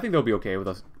motorized do it. I think they'll be okay with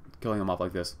us killing them off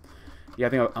like this. Yeah, I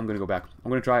think I'm going to go back. I'm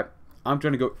going to try it.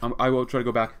 I will try to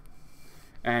go back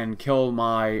and kill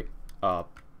my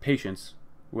patients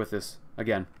with this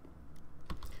again.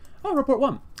 Report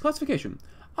 1. Classification.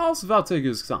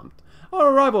 Auswärtiges.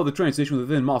 Our arrival at the train station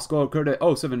within Moscow occurred at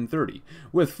 0730,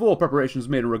 with full preparations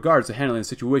made in regards to handling the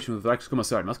situation with the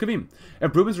Reichskommissariat Muscovine.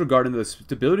 Improvements regarding the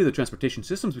stability of the transportation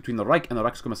systems between the Reich and the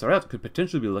Reichskommissariat could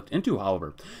potentially be looked into,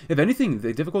 however. If anything,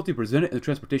 the difficulty presented in the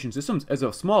transportation systems is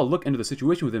a small look into the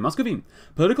situation within Muscovine.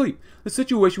 Politically, the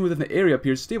situation within the area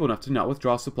appears stable enough to not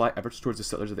withdraw supply efforts towards the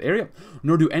settlers of the area,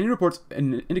 nor do any reports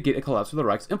indicate a collapse of the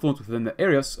Reich's influence within the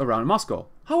areas around Moscow.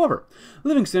 However,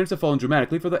 living standards have fallen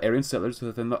dramatically for the Aryan settlers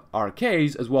within the RKs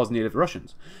as well as native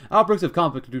Russians. Outbreaks of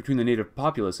conflict between the native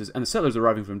populaces and the settlers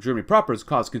arriving from Germany proper has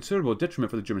caused considerable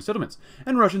detriment for the German settlements,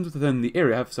 and Russians within the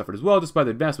area have suffered as well despite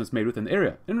the advancements made within the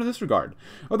area. In this regard,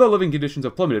 although living conditions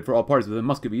have plummeted for all parties within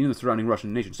Muscovine and the surrounding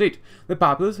Russian nation-state, the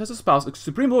populace has espoused a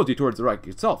supreme loyalty towards the Reich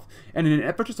itself, and in an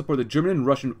effort to support the German and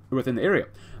Russian within the area.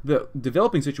 The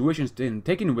developing situation is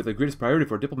taken with the greatest priority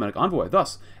for a diplomatic envoy.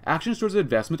 Thus, actions towards the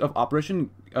advancement of Operation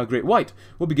Great White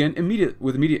will begin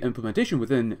with immediate implementation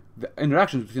within the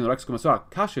interactions between the Reichskommissar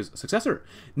Kasch's successor,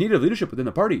 native leadership within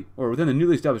the party, or within the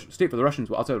newly established state for the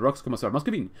Russians outside of Reichskommissar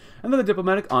Muscovine, and then the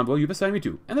diplomatic envoy you've assigned me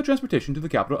to, and the transportation to the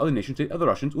capital of the nation-state of the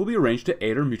Russians will be arranged to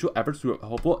aid our mutual efforts through a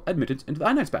hopeful admittance into the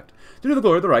Einheitspact. To the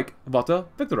glory of the Reich, Vata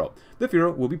Victoro. The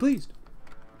Führer will be pleased.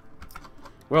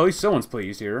 Well, at least someone's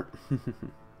pleased here.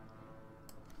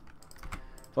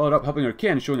 Followed up helping our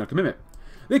kin, showing our commitment.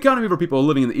 The economy of our people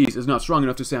living in the East is not strong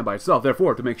enough to stand by itself.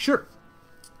 Therefore, to make sure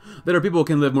that our people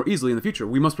can live more easily in the future,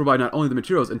 we must provide not only the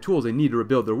materials and tools they need to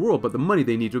rebuild their world, but the money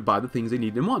they need to buy the things they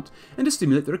need and want, and to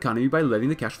stimulate their economy by letting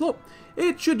the cash flow.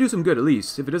 It should do some good, at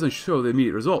least, if it doesn't show the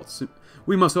immediate results.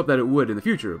 We must hope that it would in the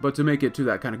future, but to make it to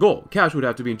that kind of goal, cash would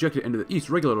have to be injected into the East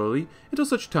regularly until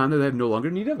such time that they have no longer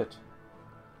need of it.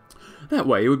 That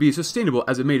way, it would be sustainable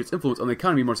as it made its influence on the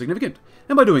economy more significant,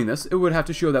 and by doing this, it would have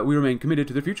to show that we remain committed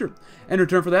to their future. And in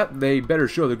return for that, they better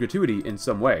show their gratuity in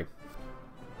some way.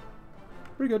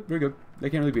 Very good, very good. They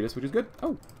can't really beat us, which is good.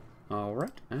 Oh,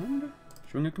 alright, and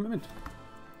showing a commitment.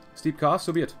 Steep cost,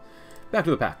 so be it. Back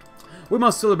to the pact. We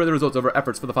must celebrate the results of our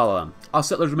efforts for the fatherland. Our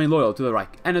settlers remain loyal to the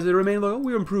Reich, and as they remain loyal,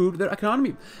 we improved their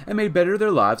economy, and made better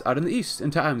their lives out in the East.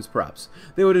 In times, perhaps,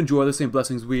 they would enjoy the same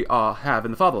blessings we have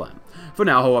in the fatherland. For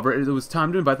now, however, it was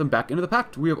time to invite them back into the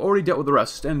pact. We have already dealt with the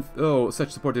rest, and though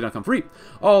such support did not come free,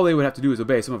 all they would have to do is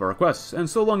obey some of our requests, and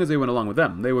so long as they went along with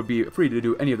them, they would be free to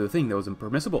do any other thing that was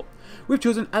impermissible. We've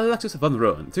chosen Alexis von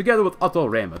Rohen, together with Otto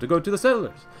Rehmer, to go to the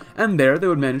settlers, and there they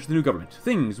would manage the new government.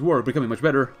 Things were becoming much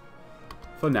better,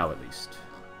 for now at least.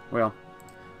 Well,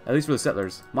 at least for the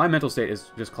settlers. My mental state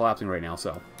is just collapsing right now,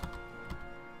 so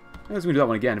I guess we can do that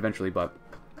one again eventually, but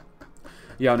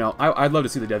yeah, no, I'd love to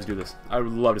see the devs do this. I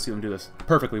would love to see them do this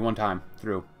perfectly one time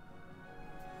through.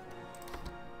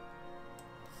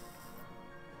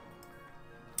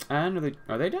 And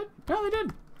are they dead? No, they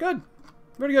did. Good.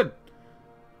 Very good.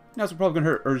 Now it's probably going to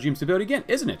hurt our regime stability again,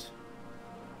 isn't it?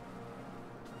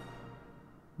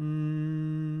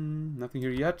 Nothing here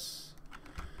yet.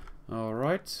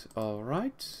 Alright,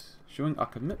 alright. Showing our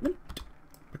commitment.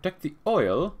 Protect the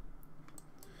oil.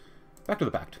 Back to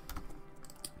the pact.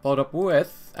 Followed up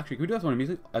with... Actually, can we do this one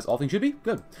immediately? As all things should be?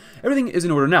 Good. Everything is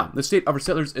in order now. The state of our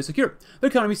settlers is secure. Their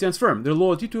economy stands firm. Their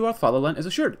loyalty to our fatherland is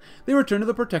assured. They return to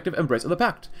the protective embrace of the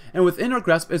pact. And within our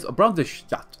grasp is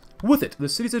Brandenstadt. With it, the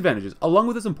city's advantages, along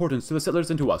with its importance to the settlers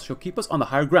and to us, shall keep us on the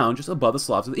higher ground just above the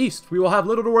Slavs of the East. We will have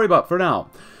little to worry about for now.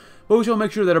 But we shall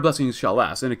make sure that our blessings shall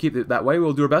last, and to keep it that way, we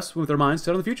will do our best with our minds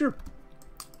set on the future.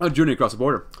 A journey across the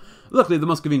border. Luckily, the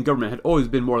Muscovine government had always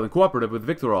been more than cooperative with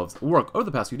Viktorov's work over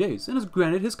the past few days, and has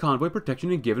granted his convoy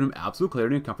protection and given him absolute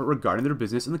clarity and comfort regarding their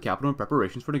business in the capital and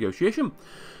preparations for negotiation.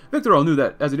 Viktorov knew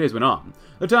that as the days went on,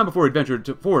 the time before he ventured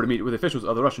forward to meet with officials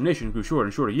of the Russian nation grew shorter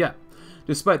and shorter yet.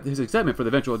 Despite his excitement for the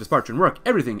eventual departure and work,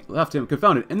 everything left him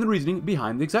confounded in the reasoning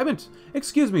behind the excitement.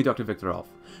 "Excuse me, Dr. Viktorov,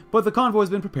 but the convoy has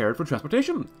been prepared for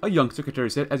transportation," a young secretary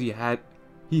said as he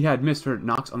had missed her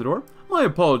knocks on the door. "My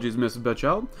apologies, Miss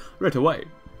Betchel. Right away,"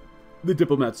 the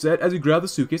diplomat said as he grabbed the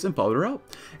suitcase and followed her out.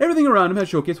 Everything around him had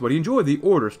showcased what he enjoyed, the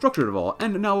order, structure of all,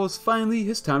 and now was finally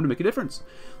his time to make a difference.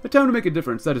 The time to make a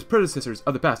difference that his predecessors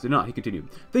of the past did not, he continued,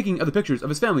 thinking of the pictures of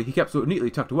his family he kept so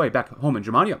neatly tucked away back home in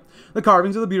Germania. The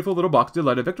carvings of the beautiful little box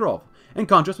delighted Viktorov, in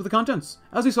contrast with the contents,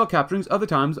 as he saw capturings of the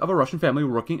times of a Russian family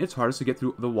working its hardest to get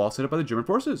through the wall set up by the German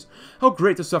forces. How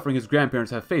great the suffering his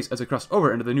grandparents had faced as they crossed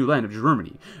over into the new land of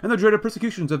Germany, and the dreaded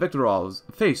persecutions of Viktorov's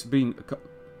face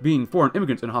being foreign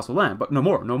immigrants in a hostile land, but no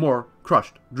more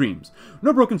crushed dreams.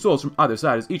 No broken souls from either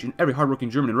side, as each and every hardworking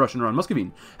German and Russian around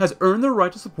Muscovine has earned their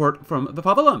right to support from the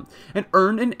fatherland, and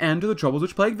earned an end to the troubles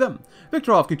which plagued them.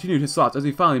 Viktorov continued his thoughts as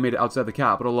he finally made it outside the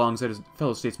capital alongside his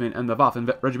fellow statesmen and the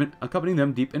Waffen regiment accompanying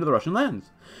them deep into the Russian lands.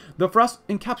 The frost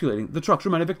encapsulating the trucks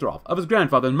reminded Viktorov of his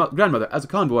grandfather and grandmother as the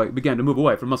convoy began to move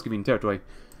away from Muscovine territory.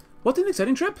 What an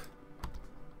exciting trip!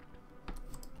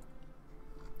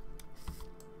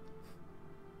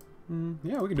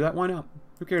 Yeah, we can do that. Why not?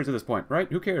 Who cares at this point,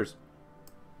 right? Who cares?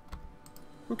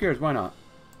 Who cares? Why not?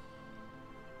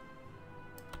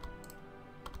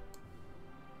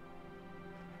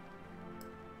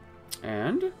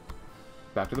 And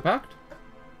back to the pact.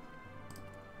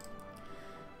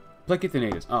 Placate the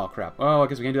natives. Oh, crap. Oh, I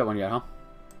guess we can't do that one yet, huh?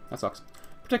 That sucks.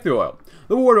 Protect the oil.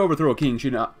 The war to overthrow a king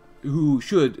who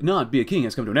should not be a king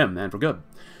has come to an end, and for good.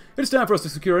 It is time for us to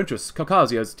secure interests.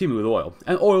 Caucasia is teeming with oil,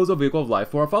 and oil is a vehicle of life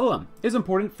for our fatherland. It is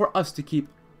important for us to keep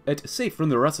it safe from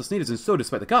the restless natives, and so,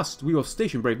 despite the cost, we will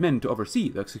station brave men to oversee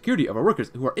the security of our workers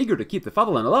who are eager to keep the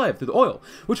fatherland alive through the oil,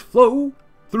 which flow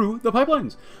through the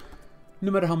pipelines,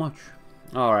 no matter how much.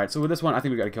 Alright, so with this one, I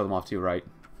think we gotta kill them off too, right?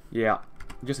 Yeah,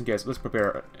 just in case. Let's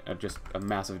prepare just a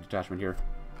massive detachment here.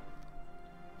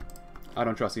 I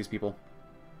don't trust these people.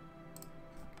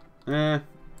 Keep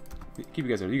you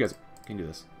guys there. You guys can do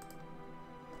this.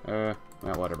 Well,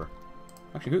 whatever.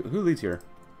 Actually, who leads here?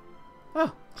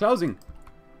 Ah, Klausing.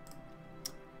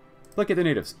 Look at the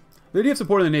natives. The idea of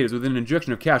supporting the natives with an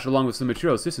injection of cash along with some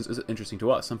material assistance is interesting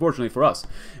to us. Unfortunately for us,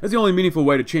 it's the only meaningful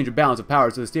way to change a balance of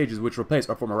powers to the stages which replace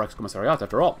our former Reichskommissariat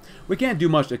after all. We can't do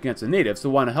much against the natives, so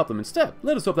why not help them instead?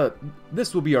 Let us hope that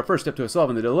this will be our first step to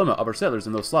solving the dilemma of our settlers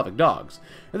and those Slavic dogs.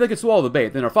 If they could swallow the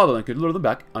bait, then our fatherland could lure them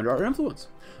back under our influence.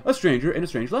 A stranger in a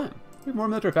strange land. We have more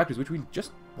military factories, which we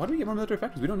just... Why do we get more military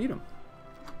factories? We don't need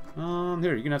them.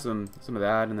 Here, you can have some of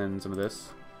that, and then some of this.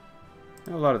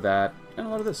 And a lot of that, and a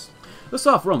lot of this. The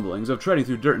soft rumblings of treading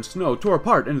through dirt and snow tore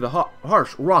apart into the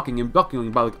harsh rocking and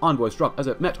buckling by the envoy struck as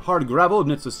it met hard gravel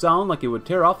amidst a sound like it would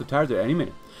tear off the tires at any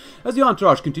minute. As the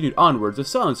entourage continued onwards, the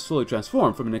silence slowly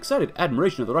transformed from an excited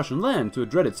admiration of the Russian land to a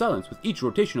dreaded silence, with each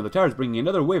rotation of the tires bringing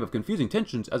another wave of confusing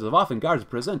tensions as the Waffen guards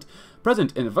present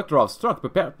in Viktorov's truck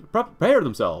prepared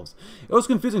themselves. It was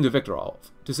confusing to Viktorov,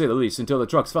 to say the least, until the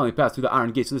trucks finally passed through the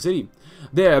iron gates of the city.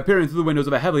 There, peering through the windows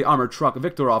of a heavily armored truck,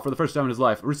 Viktorov, for the first time in his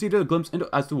life, received a glimpse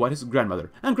as to what his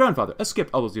grandmother and grandfather escaped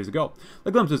all those years ago.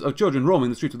 The glimpses of children roaming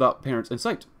the streets without parents in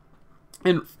sight.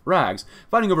 In rags,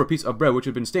 fighting over a piece of bread which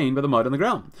had been stained by the mud on the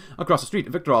ground. Across the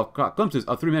street, Viktorov caught glimpses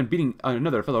of 3 men beating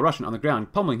another fellow Russian on the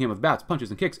ground, pummeling him with bats, punches,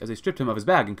 and kicks as they stripped him of his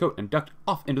bag and coat and ducked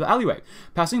off into the alleyway,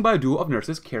 passing by a duo of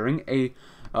nurses carrying a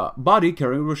body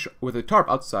carrying with a tarp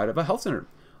outside of a health center.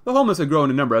 The homeless had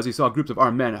grown in number as he saw groups of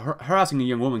armed men harassing a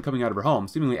young woman coming out of her home,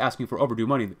 seemingly asking for overdue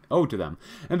money owed to them,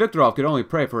 and Viktorov could only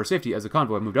pray for her safety as the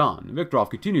convoy moved on.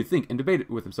 Viktorov continued to think and debate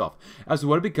with himself as to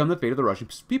what had become the fate of the Russian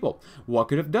people. What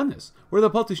could have done this? Were the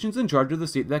politicians in charge of the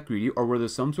state that greedy, or were there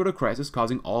some sort of crisis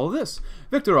causing all of this?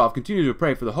 Viktorov continued to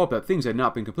pray for the hope that things had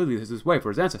not been completely this way for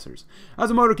his ancestors. As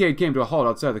the motorcade came to a halt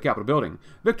outside the Capitol building,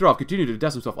 Viktorov continued to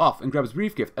dust himself off and grab his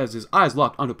briefcase as his eyes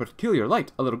locked onto a peculiar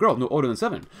light. A little girl, no older than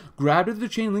 7, grabbed at the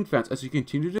chain-link fence as she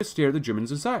continued to stare the Germans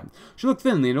inside. She looked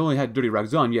thinly and only had dirty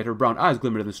rags on, yet her brown eyes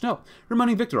glimmered in the snow,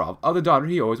 reminding Viktorov of the daughter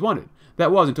he always wanted.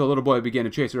 That was until a little boy began to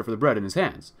chase her for the bread in his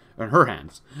hands. In her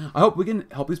hands. I hope we can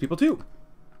help these people too.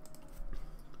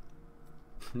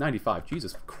 95.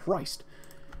 Jesus Christ.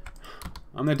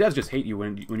 The devs just hate you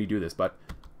when you do this, but...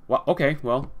 Well, okay,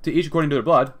 well, to each according to their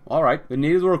blood. Alright, the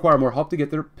natives will require more help to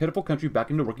get their pitiful country back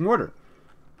into working order.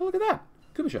 Oh, look at that.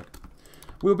 Kubishek.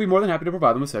 We will be more than happy to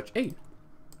provide them with such aid.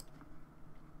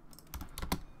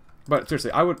 But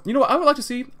seriously, I would, you know what I would like to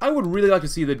see? I would really like to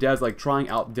see the devs like trying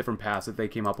out different paths that they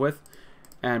came up with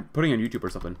and putting it on YouTube or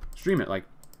something. Stream it. Like,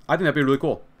 I think that'd be really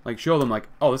cool. Like, show them like,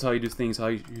 oh, this is how you do things, how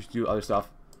you do other stuff.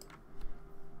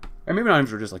 And maybe not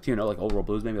even just like TNO, like Old World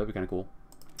Blues. Maybe that'd be kind of cool.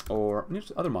 Or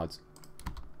just other mods.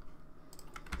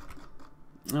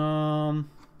 We'll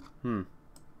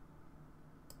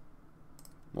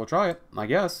try it, I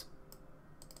guess.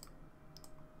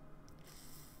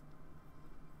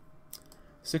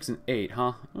 6 and 8,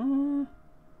 huh? I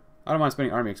don't mind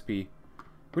spending army XP.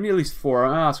 We need at least 4.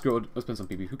 Ah, screw it. Let's spend some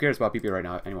PP. Who cares about PP right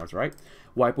now anymore, right?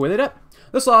 Wipe away the debt.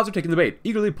 The Slavs are taking the bait,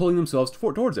 eagerly pulling themselves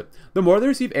towards it. The more they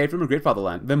receive aid from a great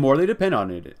fatherland, the more they depended on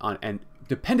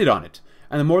it,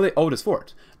 and the more they owed us for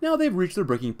it. Now they've reached their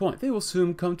breaking point. They will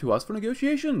soon come to us for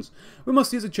negotiations. We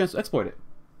must seize a chance to exploit it.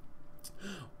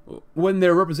 When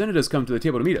their representatives come to the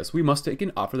table to meet us, we must take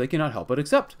an offer they cannot help but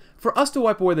accept. For us to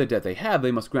wipe away the debt they have,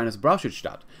 they must grant us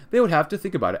Brauchstadt. They would have to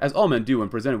think about it, as all men do when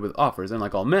presented with offers, and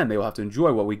like all men, they will have to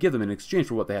enjoy what we give them in exchange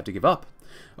for what they have to give up.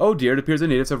 Oh dear, it appears the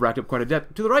natives have racked up quite a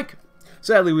debt to the Reich.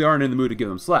 Sadly, we aren't in the mood to give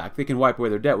them slack. They can wipe away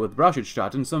their debt with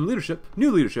Brauchstadt and some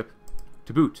new leadership,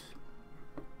 to boot.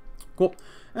 Cool.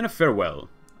 And a farewell.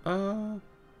 Alright,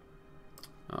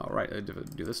 I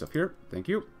do this up here. Thank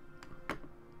you.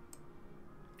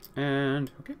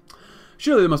 And, okay.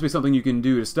 Surely there must be something you can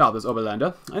do to stop this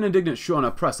Oberlander. An indignant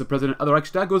Schorner pressed the president of the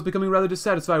Reichstag, who was becoming rather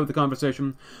dissatisfied with the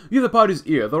conversation. You have the party's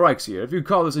ear, the Reich's ear. If you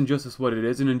call this injustice what it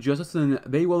is, an injustice, then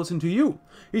they will listen to you.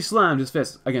 He slammed his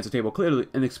fist against the table, clearly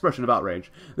an expression of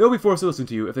outrage. They will be forced to listen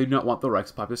to you if they do not want the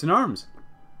Reich's populace in arms.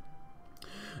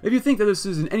 If you think that this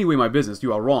is in any way my business,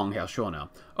 you are wrong, Herr Schorner.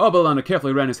 Oberlander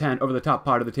carefully ran his hand over the top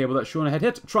part of the table that Schorner had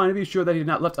hit, trying to be sure that he had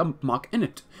not left a mark in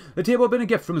it. The table had been a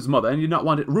gift from his mother, and he did not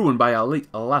want it ruined by a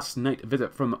late night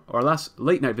visit from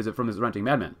his ranting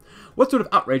madman. What sort of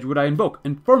outrage would I invoke,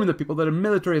 informing the people that a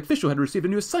military official had received a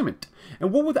new assignment?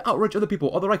 And what would the outrage of the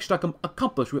people of the Reichstag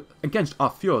accomplish against our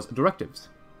Führer's directives?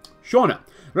 Schorner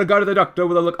regarded the doctor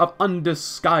with a look of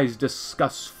undisguised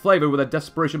disgust, flavored with the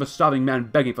desperation of a starving man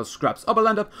begging for scraps.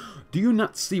 Oberlander, do you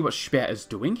not see what Speer is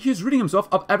doing? He is ridding himself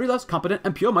of every last competent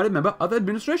and pure-minded member of the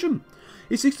administration.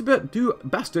 He seeks to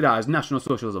bastardize National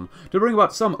Socialism, to bring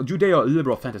about some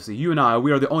Judeo-liberal fantasy. You and I,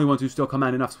 we are the only ones who still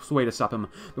command enough sway to stop him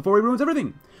before he ruins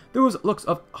everything. There was looks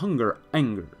of hungry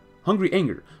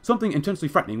anger, something intensely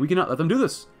frightening. We cannot let them do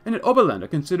this. And yet Oberlander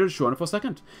considered Schorner for a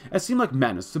second. It seemed like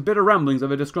madness, the bitter ramblings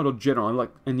of a disgruntled general,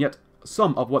 and yet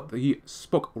some of what he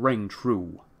spoke rang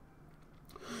true.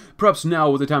 Perhaps now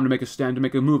was the time to make a stand, to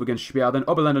make a move against Speer. Then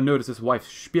Oberlander noticed his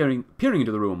wife peering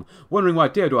into the room, wondering why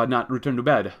Theodor had not returned to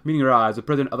bed. Meeting her eyes, the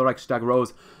president of the Reichstag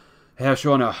rose. Herr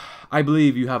Schorner, I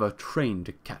believe you have a train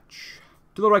to catch.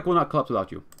 The Reich will not collapse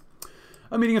without you.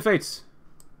 A meeting of fates.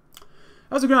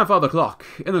 As the grandfather clock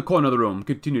in the corner of the room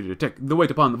continued to tick, the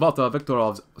weight upon Walter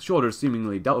Viktorov's shoulders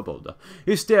seemingly doubled.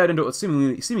 He stared into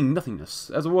seeming nothingness,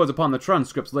 as the words upon the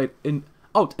transcripts laid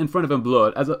out in front of him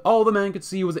blurred, as all the man could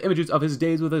see was the images of his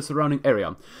days with the surrounding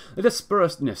area. The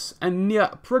desperateness and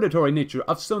near-predatory nature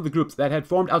of some of the groups that had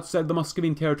formed outside the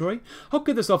Muscovian territory. How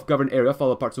could the self-governed area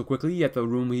fall apart so quickly, yet the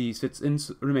room he sits in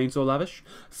remains so lavish?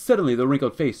 Suddenly, the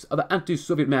wrinkled face of the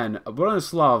anti-Soviet man,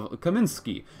 Bronislav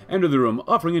Kaminsky, entered the room,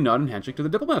 offering a nod and handshake to the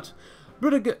diplomat.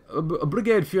 Brigade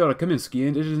Führer Kaminsky,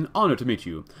 it is an honor to meet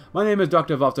you. My name is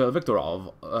Dr. Walter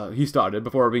Viktorov, he started,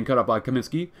 before being cut off by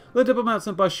Kaminsky. The diplomat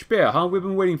sent by Speer, huh? We've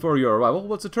been waiting for your arrival.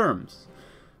 What's the terms?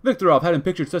 Viktorov hadn't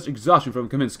pictured such exhaustion from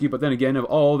Kaminsky, but then again, of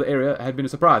all the area, had been a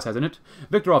surprise, hasn't it?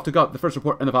 Viktorov took out the first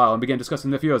report in the file and began discussing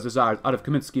the Führer's desires out of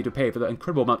Kaminsky to pay for the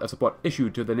incredible amount of support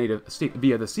issued to the native state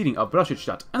via the ceding of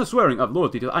Brauchstadt and the swearing of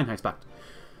loyalty to the Einheitspact.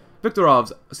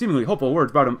 Viktorov's seemingly hopeful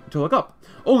words brought him to look up,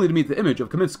 only to meet the image of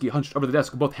Kaminsky hunched over the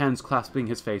desk, both hands clasping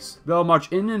his face. They'll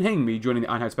march in and hang me, joining the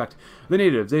Einheitspact. The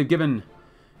natives, they've given...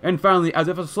 And finally, as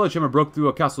if a sledgehammer broke through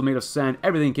a castle made of sand,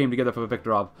 everything came together for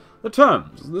Viktorov. The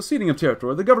terms, the ceding of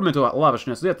territory, the governmental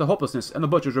lavishness, yet the hopelessness, and the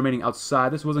butchers remaining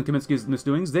outside. This wasn't Kaminsky's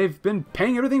misdoings. They've been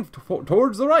paying everything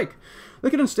towards the Reich. They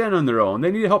couldn't stand on their own.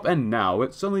 They needed help, and now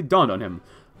it suddenly dawned on him.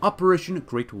 Operation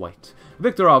Great White.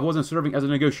 Viktorov wasn't serving as a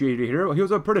negotiator here, he was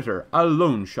a predator, a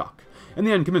loan shark. In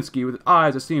the end, Kaminsky, with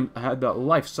eyes that seemed had the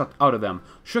life sucked out of them,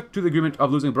 shook to the agreement of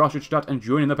losing Brauchstadt and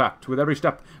joining the pact, with every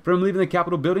step, from leaving the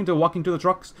Capitol building to walking to the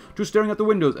trucks, to staring at the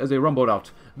windows as they rumbled out.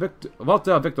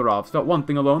 Walter Viktorov felt one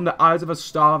thing alone, the eyes of a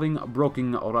starving,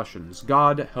 broken Russians.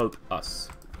 God help us.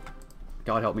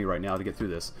 God help me right now to get through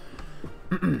this.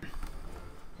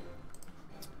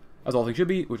 As all things should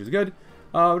be, which is good.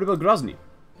 Rebuild Grozny.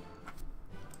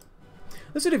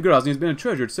 The city of Grozny has been a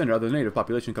treasured center of the native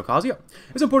population of Caucasia.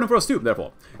 It's important for us too,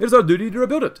 therefore. It is our duty to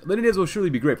rebuild it. The natives will surely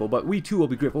be grateful, but we too will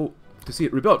be grateful to see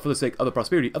it rebuilt for the sake of the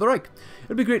prosperity of the Reich. It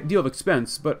would be a great deal of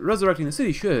expense, but resurrecting the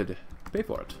city should pay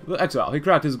for it. The exile, he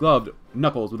cracked his gloved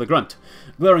knuckles with a grunt,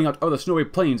 glaring out over the snowy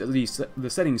plains as the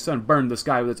setting sun burned the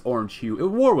sky with its orange hue. A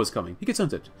war was coming. He could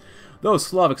sense it. Those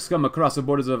Slavic scum across the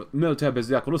borders of Militär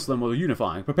Bezirk Russland were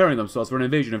unifying, preparing themselves for an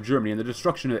invasion of Germany and the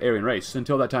destruction of the Aryan race.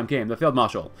 Until that time came, the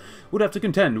Feldmarschall would have to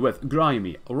contend with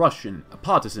grimy Russian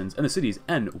partisans in the cities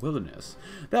and wilderness.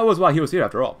 That was why he was here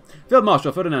after all.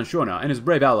 Feldmarschall Ferdinand Schorner and his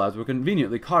brave allies were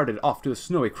conveniently carted off to the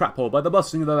snowy crap hole by the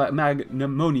busting of the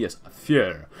magnanimous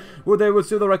Führer, where they would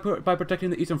serve the Reich by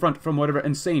protecting the Eastern Front from whatever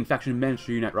insane faction managed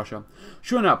to unite Russia.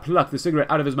 Schorner plucked the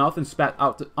cigarette out of his mouth and spat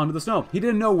out onto the snow. He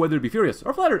didn't know whether to be furious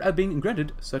or flattered at being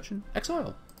granted such an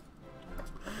exile.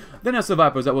 Then as the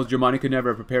vipers that was Germany could never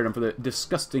have prepared him for the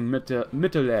disgusting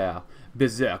Mittelmeer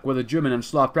Bezirk, where the German and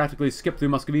Slav practically skipped through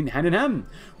Muscovine hand in hand.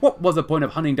 What was the point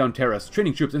of hunting down terrorists,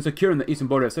 training troops, and securing the eastern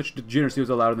border if such degeneracy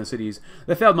was allowed in the cities?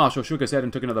 The Feldmarschall shook his head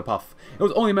and took another puff. It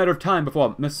was only a matter of time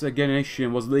before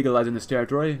miscegenation was legalized in this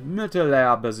territory.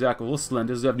 Mittelmeer Bezirk Russland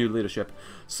deserved new leadership.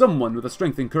 Someone with the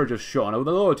strength and courage of Schorner, with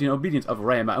the loyalty and obedience of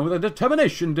Reimer, and with the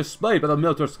determination displayed by the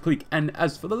Milters clique. And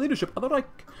as for the leadership of the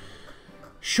Reich,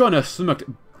 Schorner smirked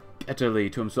bitterly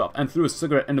to himself and threw his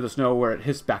cigarette into the snow where it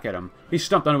hissed back at him. He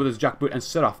stomped on it with his jackboot and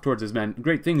set off towards his men.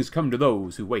 Great things come to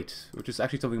those who wait, which is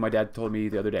actually something my dad told me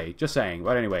the other day. Just saying.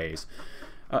 But anyways,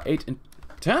 8 and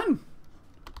 10.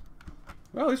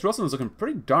 Well, at least Russland's looking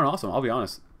pretty darn awesome, I'll be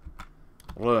honest.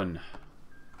 Run.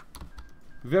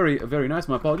 Very, very nice.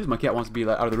 My apologies. My cat wants to be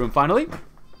let out of the room finally.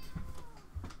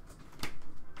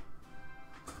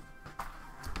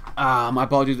 My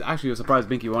apologies. Actually, I was surprised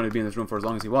Binky wanted to be in this room for as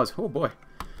long as he was. Oh boy.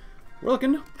 We're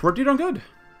looking pretty darn good.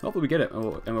 Hopefully we get it, and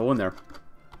we'll win there.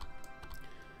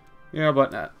 Yeah,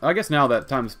 but I guess now that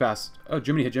time has passed,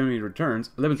 Germany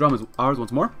returns. Lebensraum is ours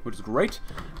once more, which is great.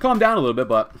 Calm down a little bit,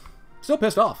 but still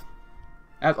pissed off.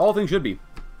 As all things should be.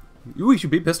 We should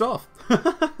be pissed off.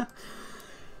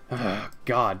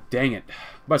 God dang it.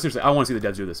 But seriously, I want to see the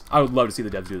devs do this. I would love to see the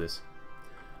devs do this.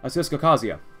 Assist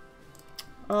Caucasia.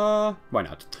 Why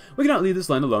not? We cannot leave this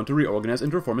land alone to reorganize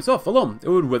and to reform itself alone. It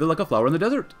would wither like a flower in the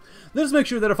desert. Let us make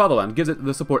sure that our fatherland gives it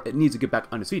the support it needs to get back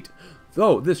on its feet.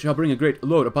 Though this shall bring a great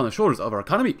load upon the shoulders of our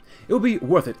economy, it will be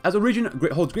worth it, as a region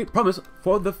holds great promise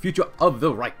for the future of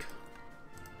the Reich.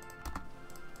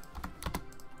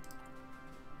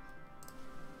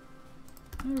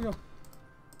 There we go.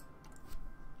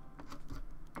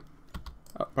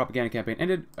 Oh, propaganda campaign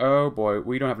ended. Oh boy,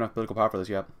 we don't have enough political power for this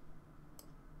yet.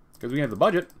 Because we have the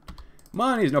budget.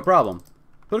 Money is no problem.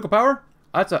 Political power?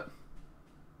 That's a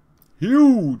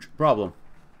huge problem.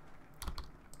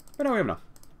 But now we have enough.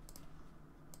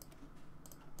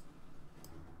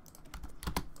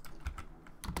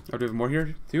 Oh, do we have more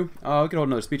here, too? We could hold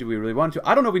another speech if we really wanted to.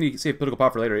 I don't know if we need to save political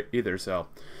power for later either, so.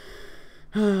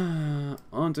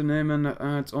 Unternehmen,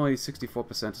 it's only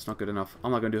 64%. It's not good enough.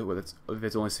 I'm not going to do it with it if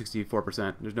it's only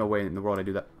 64%. There's no way in the world I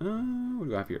do that. What do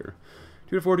we have here?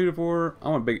 2 to 4, 2 to 4. I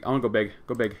want big. I want to go big.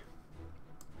 Go big.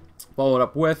 Follow it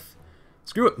up with.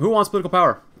 Screw it. Who wants political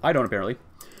power? I don't, apparently.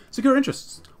 Secure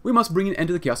interests. We must bring an end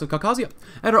to the chaos of Caucasia.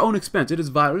 At our own expense, it is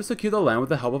vital to secure the land with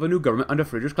the help of a new government under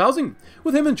Friedrich Clausing.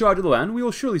 With him in charge of the land, we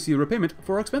will surely see a repayment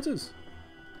for our expenses.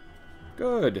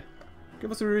 Good.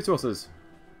 Give us the resources.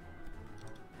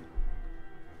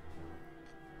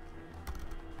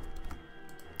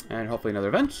 And hopefully another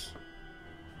event.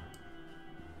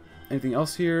 Anything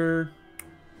else here?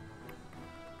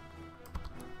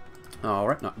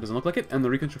 Alright, no, it doesn't look like it. And the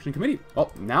Reconstruction Committee.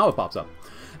 Oh, now it pops up.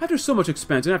 After so much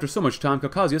expense and after so much time,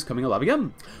 Caucasia is coming alive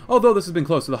again. Although this has been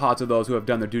close to the hearts of those who have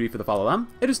done their duty for the fatherland,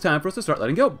 it is time for us to start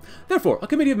letting go. Therefore, a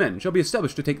committee of men shall be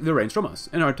established to take the reins from us,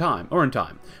 in time,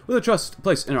 with a trust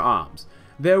placed in our arms.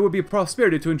 There will be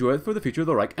prosperity to enjoy for the future of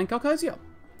the Reich and Caucasia.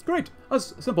 Great. A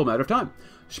simple matter of time.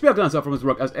 Speer glanced up from his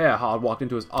work as Erhard walked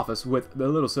into his office with the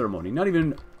little ceremony, not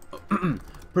even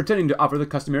pretending to offer the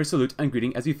customary salute and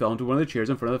greeting as he fell into one of the chairs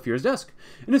in front of the Führer's desk.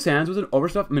 In his hands was an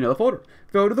overstuffed manila folder,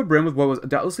 filled to the brim with what was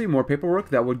doubtlessly more paperwork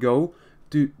that would do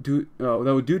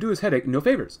to his headache no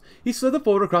favors. He slid the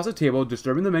folder across the table,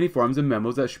 disturbing the many forms and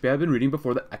memos that Speer had been reading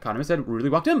before the economist had really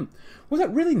walked in. Was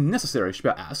that really necessary?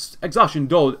 Speer asked. Exhaustion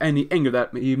dulled any anger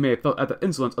that he may have felt at the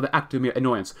insolence of the act to mere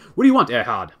annoyance. What do you want,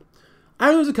 Erhard?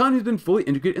 Ireland's economy has been fully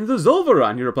integrated into the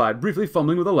Zollverein, he replied, briefly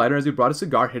fumbling with a lighter as he brought a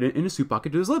cigar hidden in his suit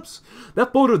pocket to his lips.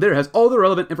 That folder there has all the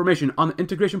relevant information on the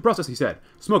integration process, he said,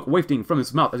 smoke wafting from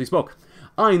his mouth as he spoke.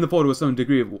 Eyeing the folder with some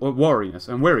degree of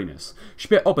wariness,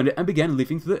 Speer opened it and began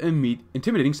leafing through the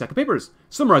intimidating stack of papers.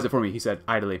 Summarize it for me, he said,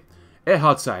 idly.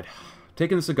 Erhard sighed,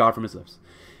 taking the cigar from his lips.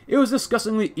 It was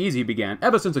disgustingly easy, he began,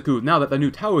 ever since the coup, now that the new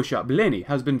Taoiseach Blaney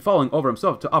has been falling over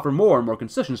himself to offer more and more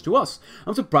concessions to us.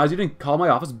 I'm surprised you didn't call my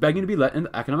office begging to be let in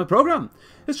the economic program.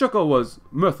 His chuckle was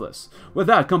mirthless. With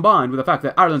that, combined with the fact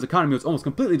that Ireland's economy was almost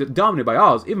completely dominated by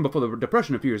ours, even before the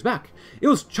Depression a few years back, it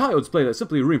was child's play to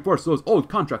simply reinforce those old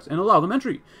contracts and allow them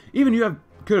entry. Even you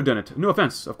could have done it. No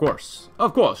offense, of course.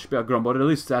 Of course, Speer grumbled. At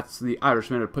least that's the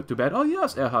Irishman had put to bed. Oh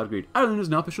yes, Erhard agreed. Ireland is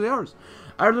now officially ours.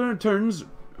 Ireland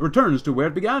returns to where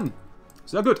it began.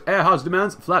 So good. Erhard's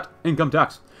demands flat income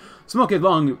tax. Smoke had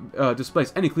long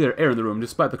displaced any clear air in the room,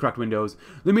 despite the cracked windows.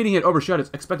 The meeting had overshot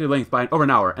its expected length by over an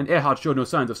hour, and Erhard showed no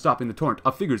signs of stopping the torrent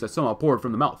of figures that somehow poured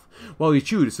from the mouth. While he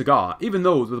chewed a cigar, even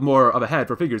those with more of a head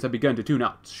for figures had begun to tune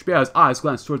out. Speer's eyes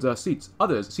glanced towards the seats,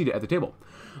 others seated at the table.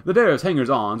 The various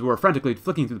hangers-ons were frantically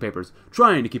flicking through the papers,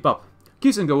 trying to keep up.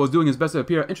 Kiesinger was doing his best to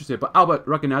appear interested, but Albert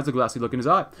recognized the glassy look in his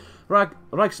eye.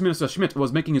 Reichsminister Schmidt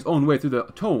was making his own way through the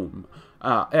tome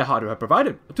Erhard had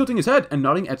provided, tilting his head and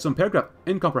nodding at some paragraph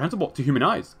incomprehensible to human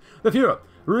eyes. The Führer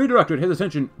redirected his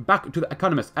attention back to the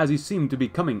economist as he seemed to be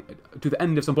coming to the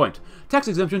end of some point. Tax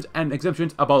exemptions and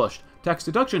exemptions abolished, tax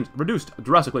deductions reduced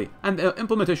drastically, and the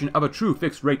implementation of a true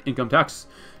fixed-rate income tax.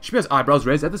 Speer's eyebrows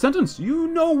raised at the sentence. You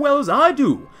know well as I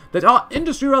do that our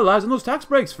industry relies on those tax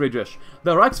breaks, Friedrich.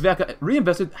 The Reichswerke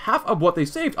reinvested half of what they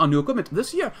saved on new equipment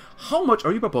this year. How much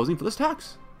are you proposing for this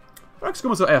tax?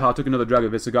 Reichskommissar Erhard took another drag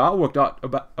of his cigar, worked out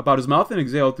about his mouth, and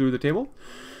exhaled through the table.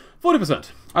 40%.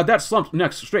 At that slumped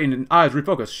neck straightened and eyes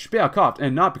refocused, Speer coughed,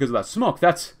 and not because of that smoke.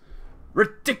 That's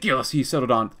ridiculous, he settled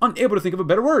on, unable to think of a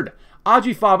better word.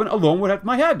 AG Farben alone would have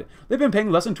my head. They've been paying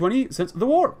less than 20 since the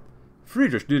war.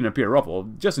 Friedrich didn't appear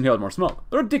ruffled, just inhaled more smoke.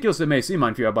 Ridiculous it may seem,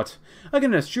 mein Führer, but I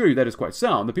can assure you that is quite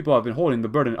sound. The people have been holding the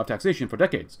burden of taxation for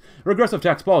decades. Regressive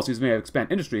tax policies may have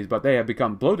expanded industries, but they have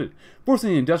become bloated. Forcing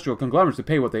the industrial conglomerates to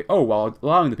pay what they owe while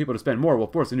allowing the people to spend more will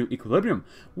force a new equilibrium,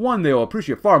 one they will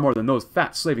appreciate far more than those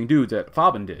fat slaving dudes at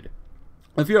Farben did.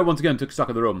 The Führer once again took stock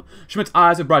of the room. Schmidt's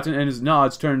eyes had brightened and his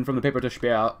nods turned from the paper to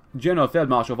Speer. General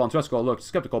Feldmarschall von Treschow looked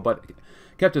skeptical but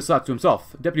kept his thoughts to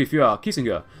himself. Deputy Führer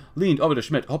Kiesinger leaned over to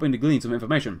Schmidt, hoping to glean some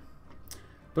information.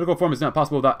 Political reform is not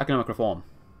possible without economic reform.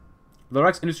 The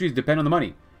Reich's industries depend on the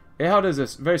money. Erhard is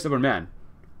a very stubborn man.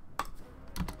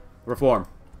 Reform.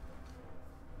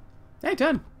 Hey,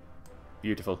 10.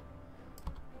 Beautiful.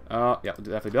 Yeah, we'll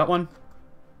definitely do that one.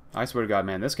 I swear to God,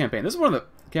 man, this campaign, this is one of the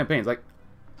campaigns, like,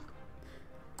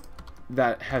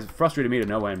 that has frustrated me to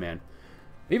no end, man.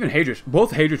 Even Heydrich,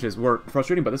 both Heydriches were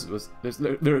frustrating, but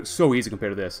they're so easy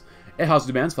compared to this. Erhard's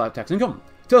demands flat tax income.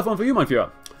 Telephone for you, mein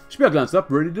Führer. Speer glanced up,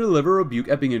 ready to deliver a rebuke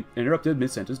at being interrupted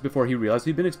mid-sentence before he realized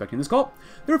he'd been expecting this call.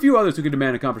 There were few others who could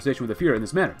demand a conversation with the Führer in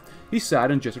this manner. He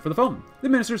sighed and gestured for the phone. The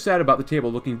minister sat about the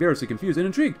table looking variously confused and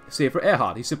intrigued. Save for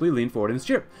Erhard, he simply leaned forward in his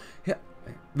chair.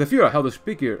 The Führer held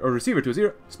a receiver to his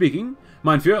ear. Speaking.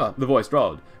 Mein Führer, the voice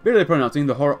drawled, barely pronouncing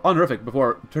the honorific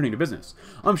before turning to business.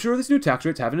 I'm sure these new tax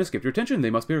rates haven't escaped your attention. They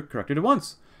must be corrected at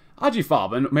once. AG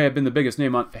Farben may have been the biggest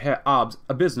name on Herr Ab's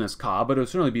business card, but it will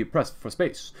certainly be pressed for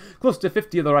space. Close to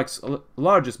 50 of the Reich's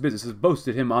largest businesses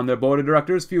boasted him on their board of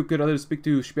directors. Few could others speak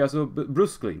to Speer so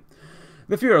brusquely.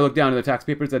 The Führer looked down at the tax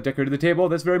papers that decorated the table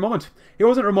at this very moment. He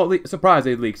wasn't remotely surprised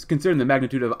they had leaked, considering the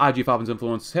magnitude of AG Farben's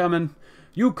influence. Hermann,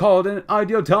 you called an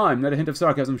ideal time. Not a hint of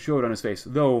sarcasm showed on his face,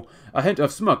 though a hint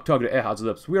of smirk tugged at Erhard's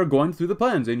lips. We are going through the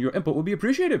plans, and your input will be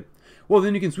appreciated. Well,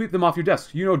 then you can sweep them off your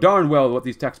desk. You know darn well what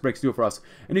these tax breaks do for us,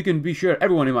 and you can be sure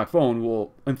everyone in my phone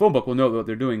book will know what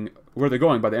they're doing, where they're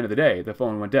going by the end of the day. The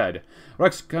phone went dead.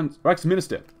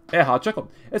 Reichsminister Erhard chuckled.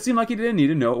 It seemed like he didn't need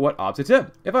to know what Obst had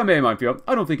said. If I may, mein Führer,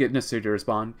 I don't think it necessary to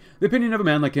respond. The opinion of a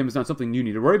man like him is not something you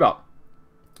need to worry about.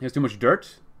 He has too much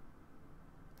dirt.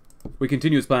 We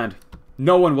continue as planned.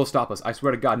 No one will stop us. I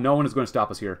swear to God, no one is going to stop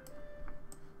us here.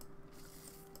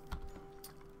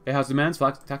 It has demands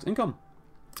flat tax income.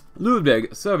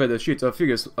 Ludwig surveyed the sheets of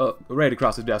figures arrayed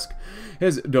across his desk.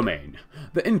 His domain.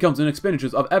 The incomes and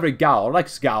expenditures of every Gau,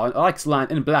 Reichsgau, and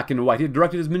Reichsland in black and white. He had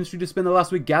directed his ministry to spend the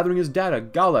last week gathering his data.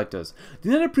 Gauleiters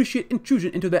did not appreciate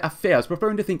intrusion into their affairs,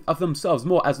 preferring to think of themselves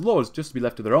more as lords just to be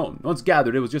left to their own. Once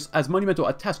gathered, it was just as monumental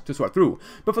a task to sort through,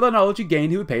 but for the knowledge he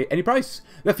gained, he would pay any price.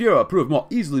 The Führer proved more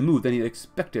easily moved than he had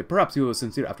expected. Perhaps he was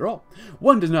sincere after all.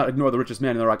 One does not ignore the richest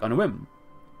man in the Reich on a whim.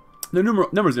 The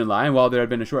numbers in line, while there had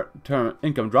been a short-term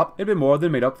income drop, it had been more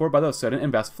than made up for by the sudden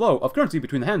and vast flow of currency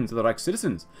between the hands of the Reich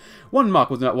citizens. 1 mark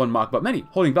was not 1 mark, but many,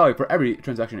 holding value for every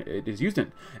transaction it is used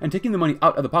in, and taking the money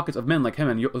out of the pockets of men like him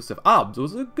and Joseph Abs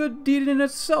was a good deed in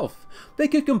itself. They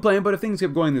could complain, but if things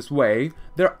kept going this way,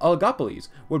 their oligopolies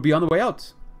would be on the way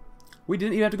out. We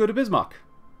didn't even have to go to Bismarck.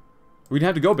 We didn't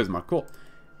have to go Bismarck. Cool.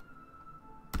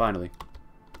 Finally.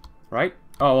 Right?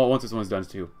 Oh, well, once this one's done,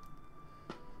 too.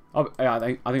 Yeah,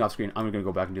 I think off screen, I'm going to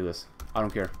go back and do this. I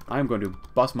don't care. I'm going to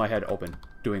bust my head open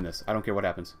doing this. I don't care what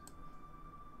happens.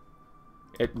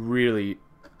 It really...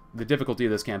 The difficulty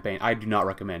of this campaign, I do not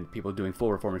recommend people doing full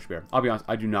Reformer Spear. I'll be honest,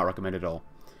 I do not recommend it at all.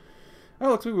 Oh,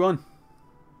 looks like we won.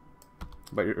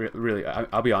 But really,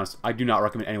 I'll be honest, I do not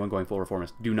recommend anyone going full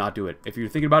Reformist. Do not do it. If you're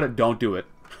thinking about it, don't do it.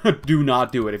 Do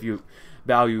not do it if you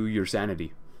value your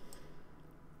sanity.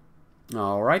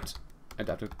 Alright.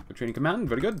 Adaptive training command,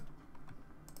 very good.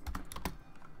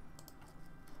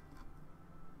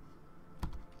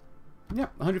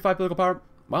 Yep, 105 political power.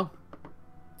 Well,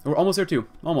 we're almost there too.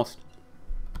 Almost.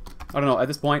 I don't know, at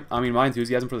this point, I mean, my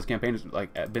enthusiasm for this campaign has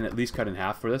like been at least cut in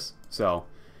half for this, so...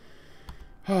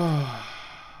 But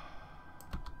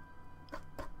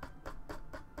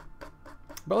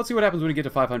let's see what happens when we get to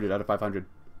 500 out of 500.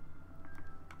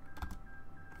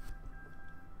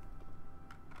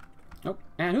 Oh,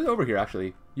 and who's over here,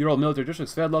 actually? Ural military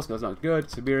district, Sverdlovsk, that's not good.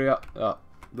 Siberia,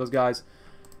 those guys.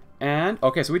 And,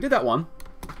 okay, so we did that one.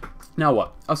 Now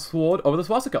what? A sword over the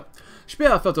swastika.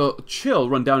 Speer felt a chill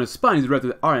run down his spine as he read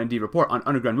the R&D report on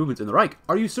underground movements in the Reich.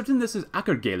 Are you certain this is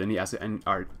Ackergalen? He asked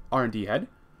our R&D head.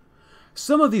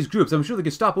 Some of these groups, I'm sure the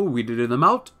Gestapo weeded them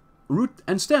out, root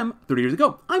and stem, 30 years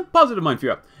ago. I'm positive, mein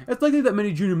Führer. It's likely that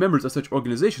many junior members of such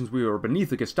organizations were beneath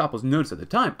the Gestapo's notice at the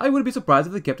time. I wouldn't be surprised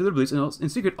if they kept to their beliefs in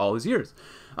secret all these years.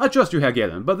 I trust you, Herr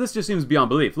Galen, but this just seems beyond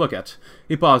belief. Look at...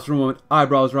 He paused for a moment,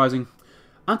 eyebrows rising.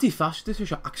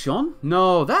 Anti-fascistische Aktion?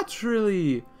 No, that's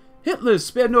really... Hitler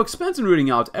spared no expense in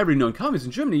rooting out every known communist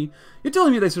in Germany. You're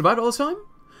telling me they survived all this time?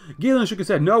 Galen shook his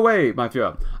head. No way, my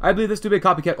Führer. I believe this to be a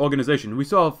copycat organization. We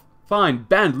saw fine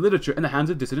banned literature in the hands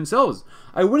of dissident cells.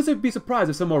 I wouldn't be surprised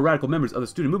if some more radical members of the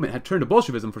student movement had turned to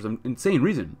Bolshevism for some insane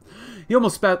reason. He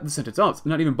almost spat the sentence out,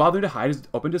 not even bothering to hide his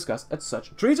open disgust at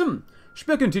such treason.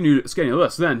 Speer continued scanning the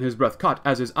list, then his breath caught,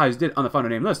 as his eyes did on the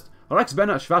final name list.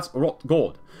 Reichsbanner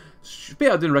Schwarz-Rot-Gold.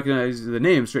 Speer didn't recognize the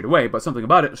name straight away, but something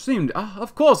about it seemed,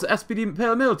 of course, the SPD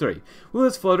paramilitary, with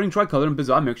its fluttering tricolor and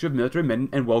bizarre mixture of military men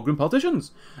and well-groomed politicians.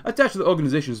 Attached to the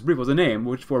organization's brief was a name,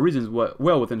 which for reasons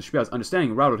well within Speer's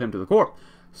understanding rattled him to the core.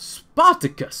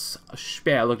 Spartacus!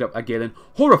 Speer looked up at Galen,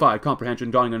 horrified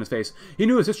comprehension dawning on his face. He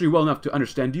knew his history well enough to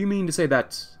understand. Do you mean to say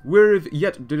that we've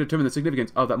yet to determine the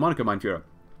significance of that moniker, mein Führer?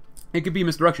 It could be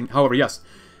misdirection, however, yes.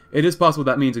 It is possible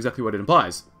that means exactly what it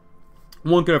implies.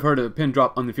 One could have heard a pin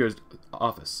drop on the Führer's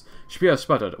office. Speer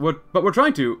sputtered. But we're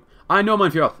trying to... I know,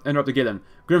 mein Führer, interrupted Galen,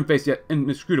 grim-faced yet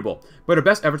inscrutable. But our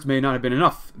best efforts may not have been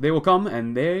enough. They will come,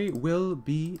 and they will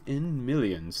be in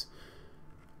millions.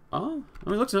 Oh, I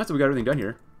mean, it looks nice that we got everything done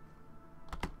here.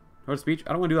 What a speech.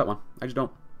 I don't want to do that one. I just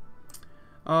don't.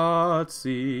 Let's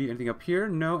see. Anything up here?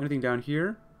 No. Anything down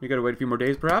here? We gotta wait a few more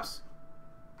days, perhaps?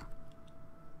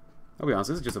 I'll be honest,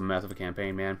 this is just a mess of a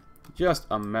campaign, man. Just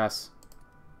a mess.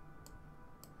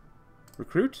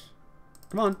 Recruit?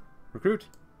 Come on. Recruit.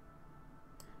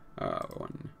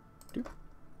 1, 2.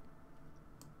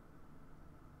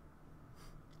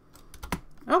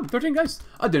 Oh, 13 guys.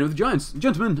 A dinner with the giants.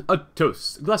 Gentlemen, a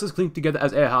toast. Glasses clinked together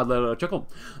as Erhard let out a chuckle.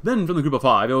 Then, from the group of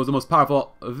 5, it was the most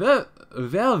powerful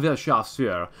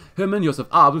Wehrwirtschaftsführer, Hermann Josef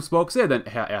Abel, who spoke. Say then,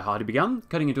 Herr Erhard, he began,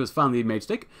 cutting into his finely made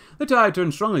steak. The tide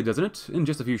turned strongly, doesn't it? In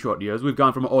just a few short years, we've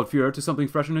gone from an old Führer to something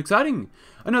fresh and exciting.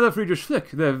 Another Friedrich Flick,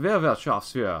 the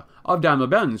Wehrwirtschaftsführer of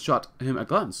Daimler-Benz, shot him a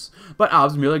glance. But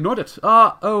Abs merely ignored it.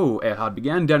 Oh, Erhard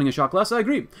began, downing a shot glass. I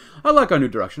agree. I like our new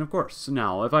direction, of course.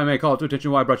 Now, if I may call to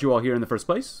attention why I brought you all here in the first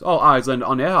place. All eyes landed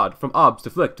on Erhard, from Abs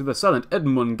to Flick to the silent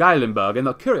Edmund Geilenberg and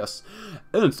the curious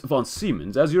Ernst von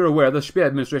Siemens. As you're aware, the Speer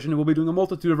administration will be doing a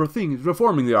multitude of things,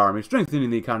 reforming the army,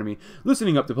 strengthening the economy,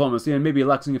 loosening up diplomacy, and maybe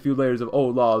relaxing a few layers of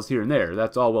old laws here and there.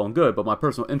 That's all well and good, but my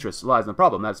personal interest lies in the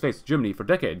problem that's faced Germany for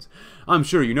decades. I'm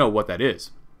sure you know what that is.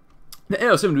 The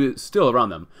air seemed to be still around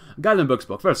them. Geilenberg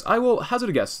spoke first. I will hazard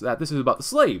a guess that this is about the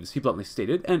slaves, he bluntly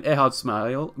stated, and Erhard's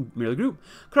smile merely grew.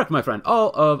 Correct, my friend,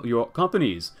 all of your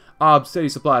companies. Ab's steady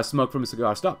supply of smoke from his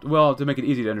cigar stopped. Well, to make it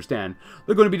easy to understand,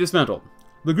 they're going to be dismantled.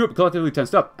 The group collectively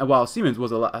tensed up, and while Siemens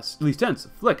was least tense,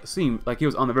 Flick seemed like he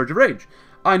was on the verge of rage.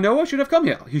 I know I should have come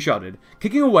here, he shouted,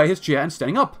 kicking away his chair and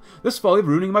standing up. This folly of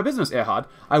ruining my business, Erhard.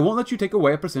 I won't let you take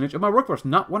away a percentage of my workforce,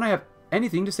 not when I have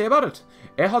anything to say about it.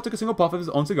 Erhard took a single puff of his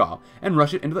own cigar and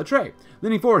rushed it into the tray.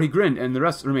 Leaning forward, he grinned, and the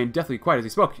rest remained deathly quiet as he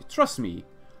spoke. Trust me,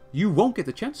 you won't get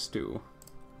the chance to.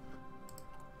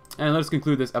 And let's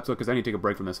conclude this episode because I need to take a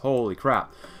break from this. Holy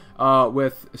crap.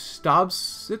 With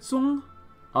Stabsitzung.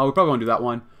 We probably won't do that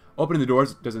one. Opening the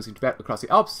doors doesn't seem to bet across the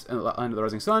Alps and the land of the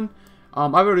rising sun.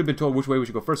 I've already been told which way we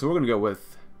should go first, so we're going to go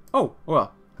with... Oh,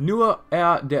 well. Nur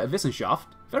der Wissenschaft.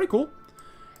 Very cool.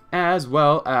 As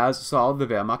well as solve the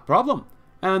Wehrmacht problem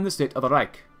and the state of the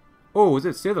Reich. Oh, is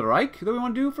it Save the Reich that we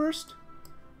want to do first?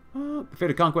 The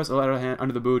Fate of Conquest, a letter hand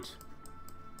under the boot.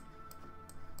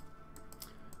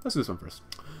 Let's do this one first.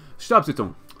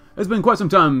 Stabsitzung. It's been quite some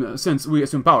time since we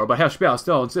assumed power, but Herr Speer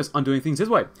still insists on doing things his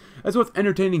way. It's worth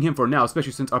entertaining him for now,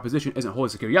 especially since our position isn't wholly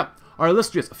secure yet. Our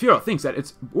illustrious Führer thinks that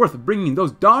it's worth bringing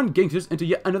those darn gangsters into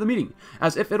yet another meeting,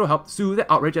 as if it'll help soothe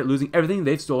the outrage at losing everything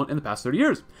they've stolen in the past 30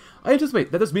 years. I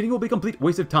anticipate that this meeting will be a complete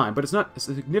waste of time, but it's not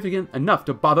significant enough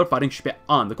to bother fighting Speer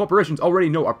on. The corporations already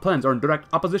know our plans are in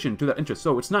direct opposition to their interests,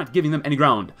 so it's not giving them any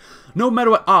ground. No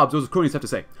matter what odds those cronies have to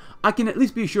say, I can at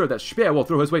least be sure that Speer will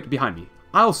throw his weight behind me.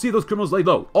 I'll see those criminals laid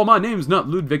low. Oh, my name's not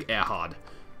Ludwig Erhard.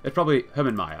 It's probably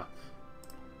Hermann Meyer.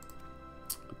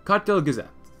 Cartel Gazette.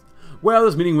 Well,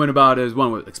 this meeting went about as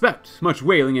one would expect. Much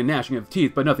wailing and gnashing of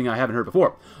teeth, but nothing I haven't heard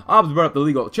before. Obbs brought up the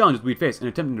legal challenges we'd face in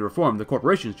attempting to reform the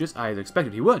corporations just as I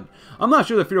expected he would. I'm not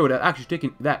sure the Führer would have actually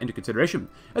taken that into consideration.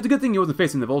 It's a good thing he wasn't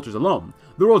facing the vultures alone.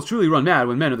 The world's truly run mad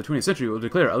when men of the 20th century will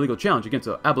declare a legal challenge against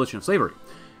the abolition of slavery.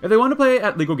 If they want to play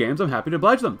at legal games, I'm happy to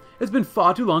oblige them. It's been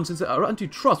far too long since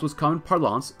antitrust was common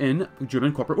parlance in the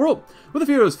German corporate world, with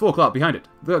the Führer's full clout behind it.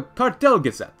 The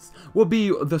Kartellgesetz will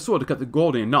be the sword to cut the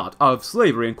Gordian knot of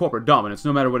slavery and corporate dominance.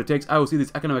 No matter what it takes, I will see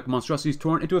these economic monstrosities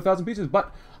torn into 1,000 pieces,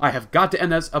 but I have got to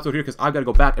end this episode here because I've got to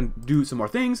go back and do some more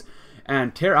things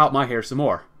and tear out my hair some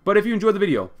more. But if you enjoyed the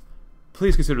video,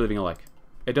 please consider leaving a like.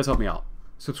 It does help me out.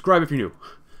 Subscribe if you're new.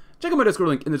 Check out my Discord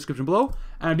link in the description below.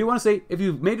 And I do want to say, if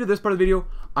you've made it to this part of the video,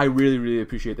 I really, really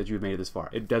appreciate that you've made it this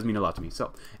far. It does mean a lot to me.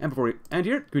 So, and before we end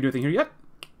here, can we do anything here yet?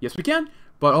 Yes, we can.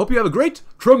 But I hope you have a great,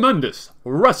 tremendous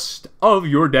rest of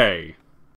your day.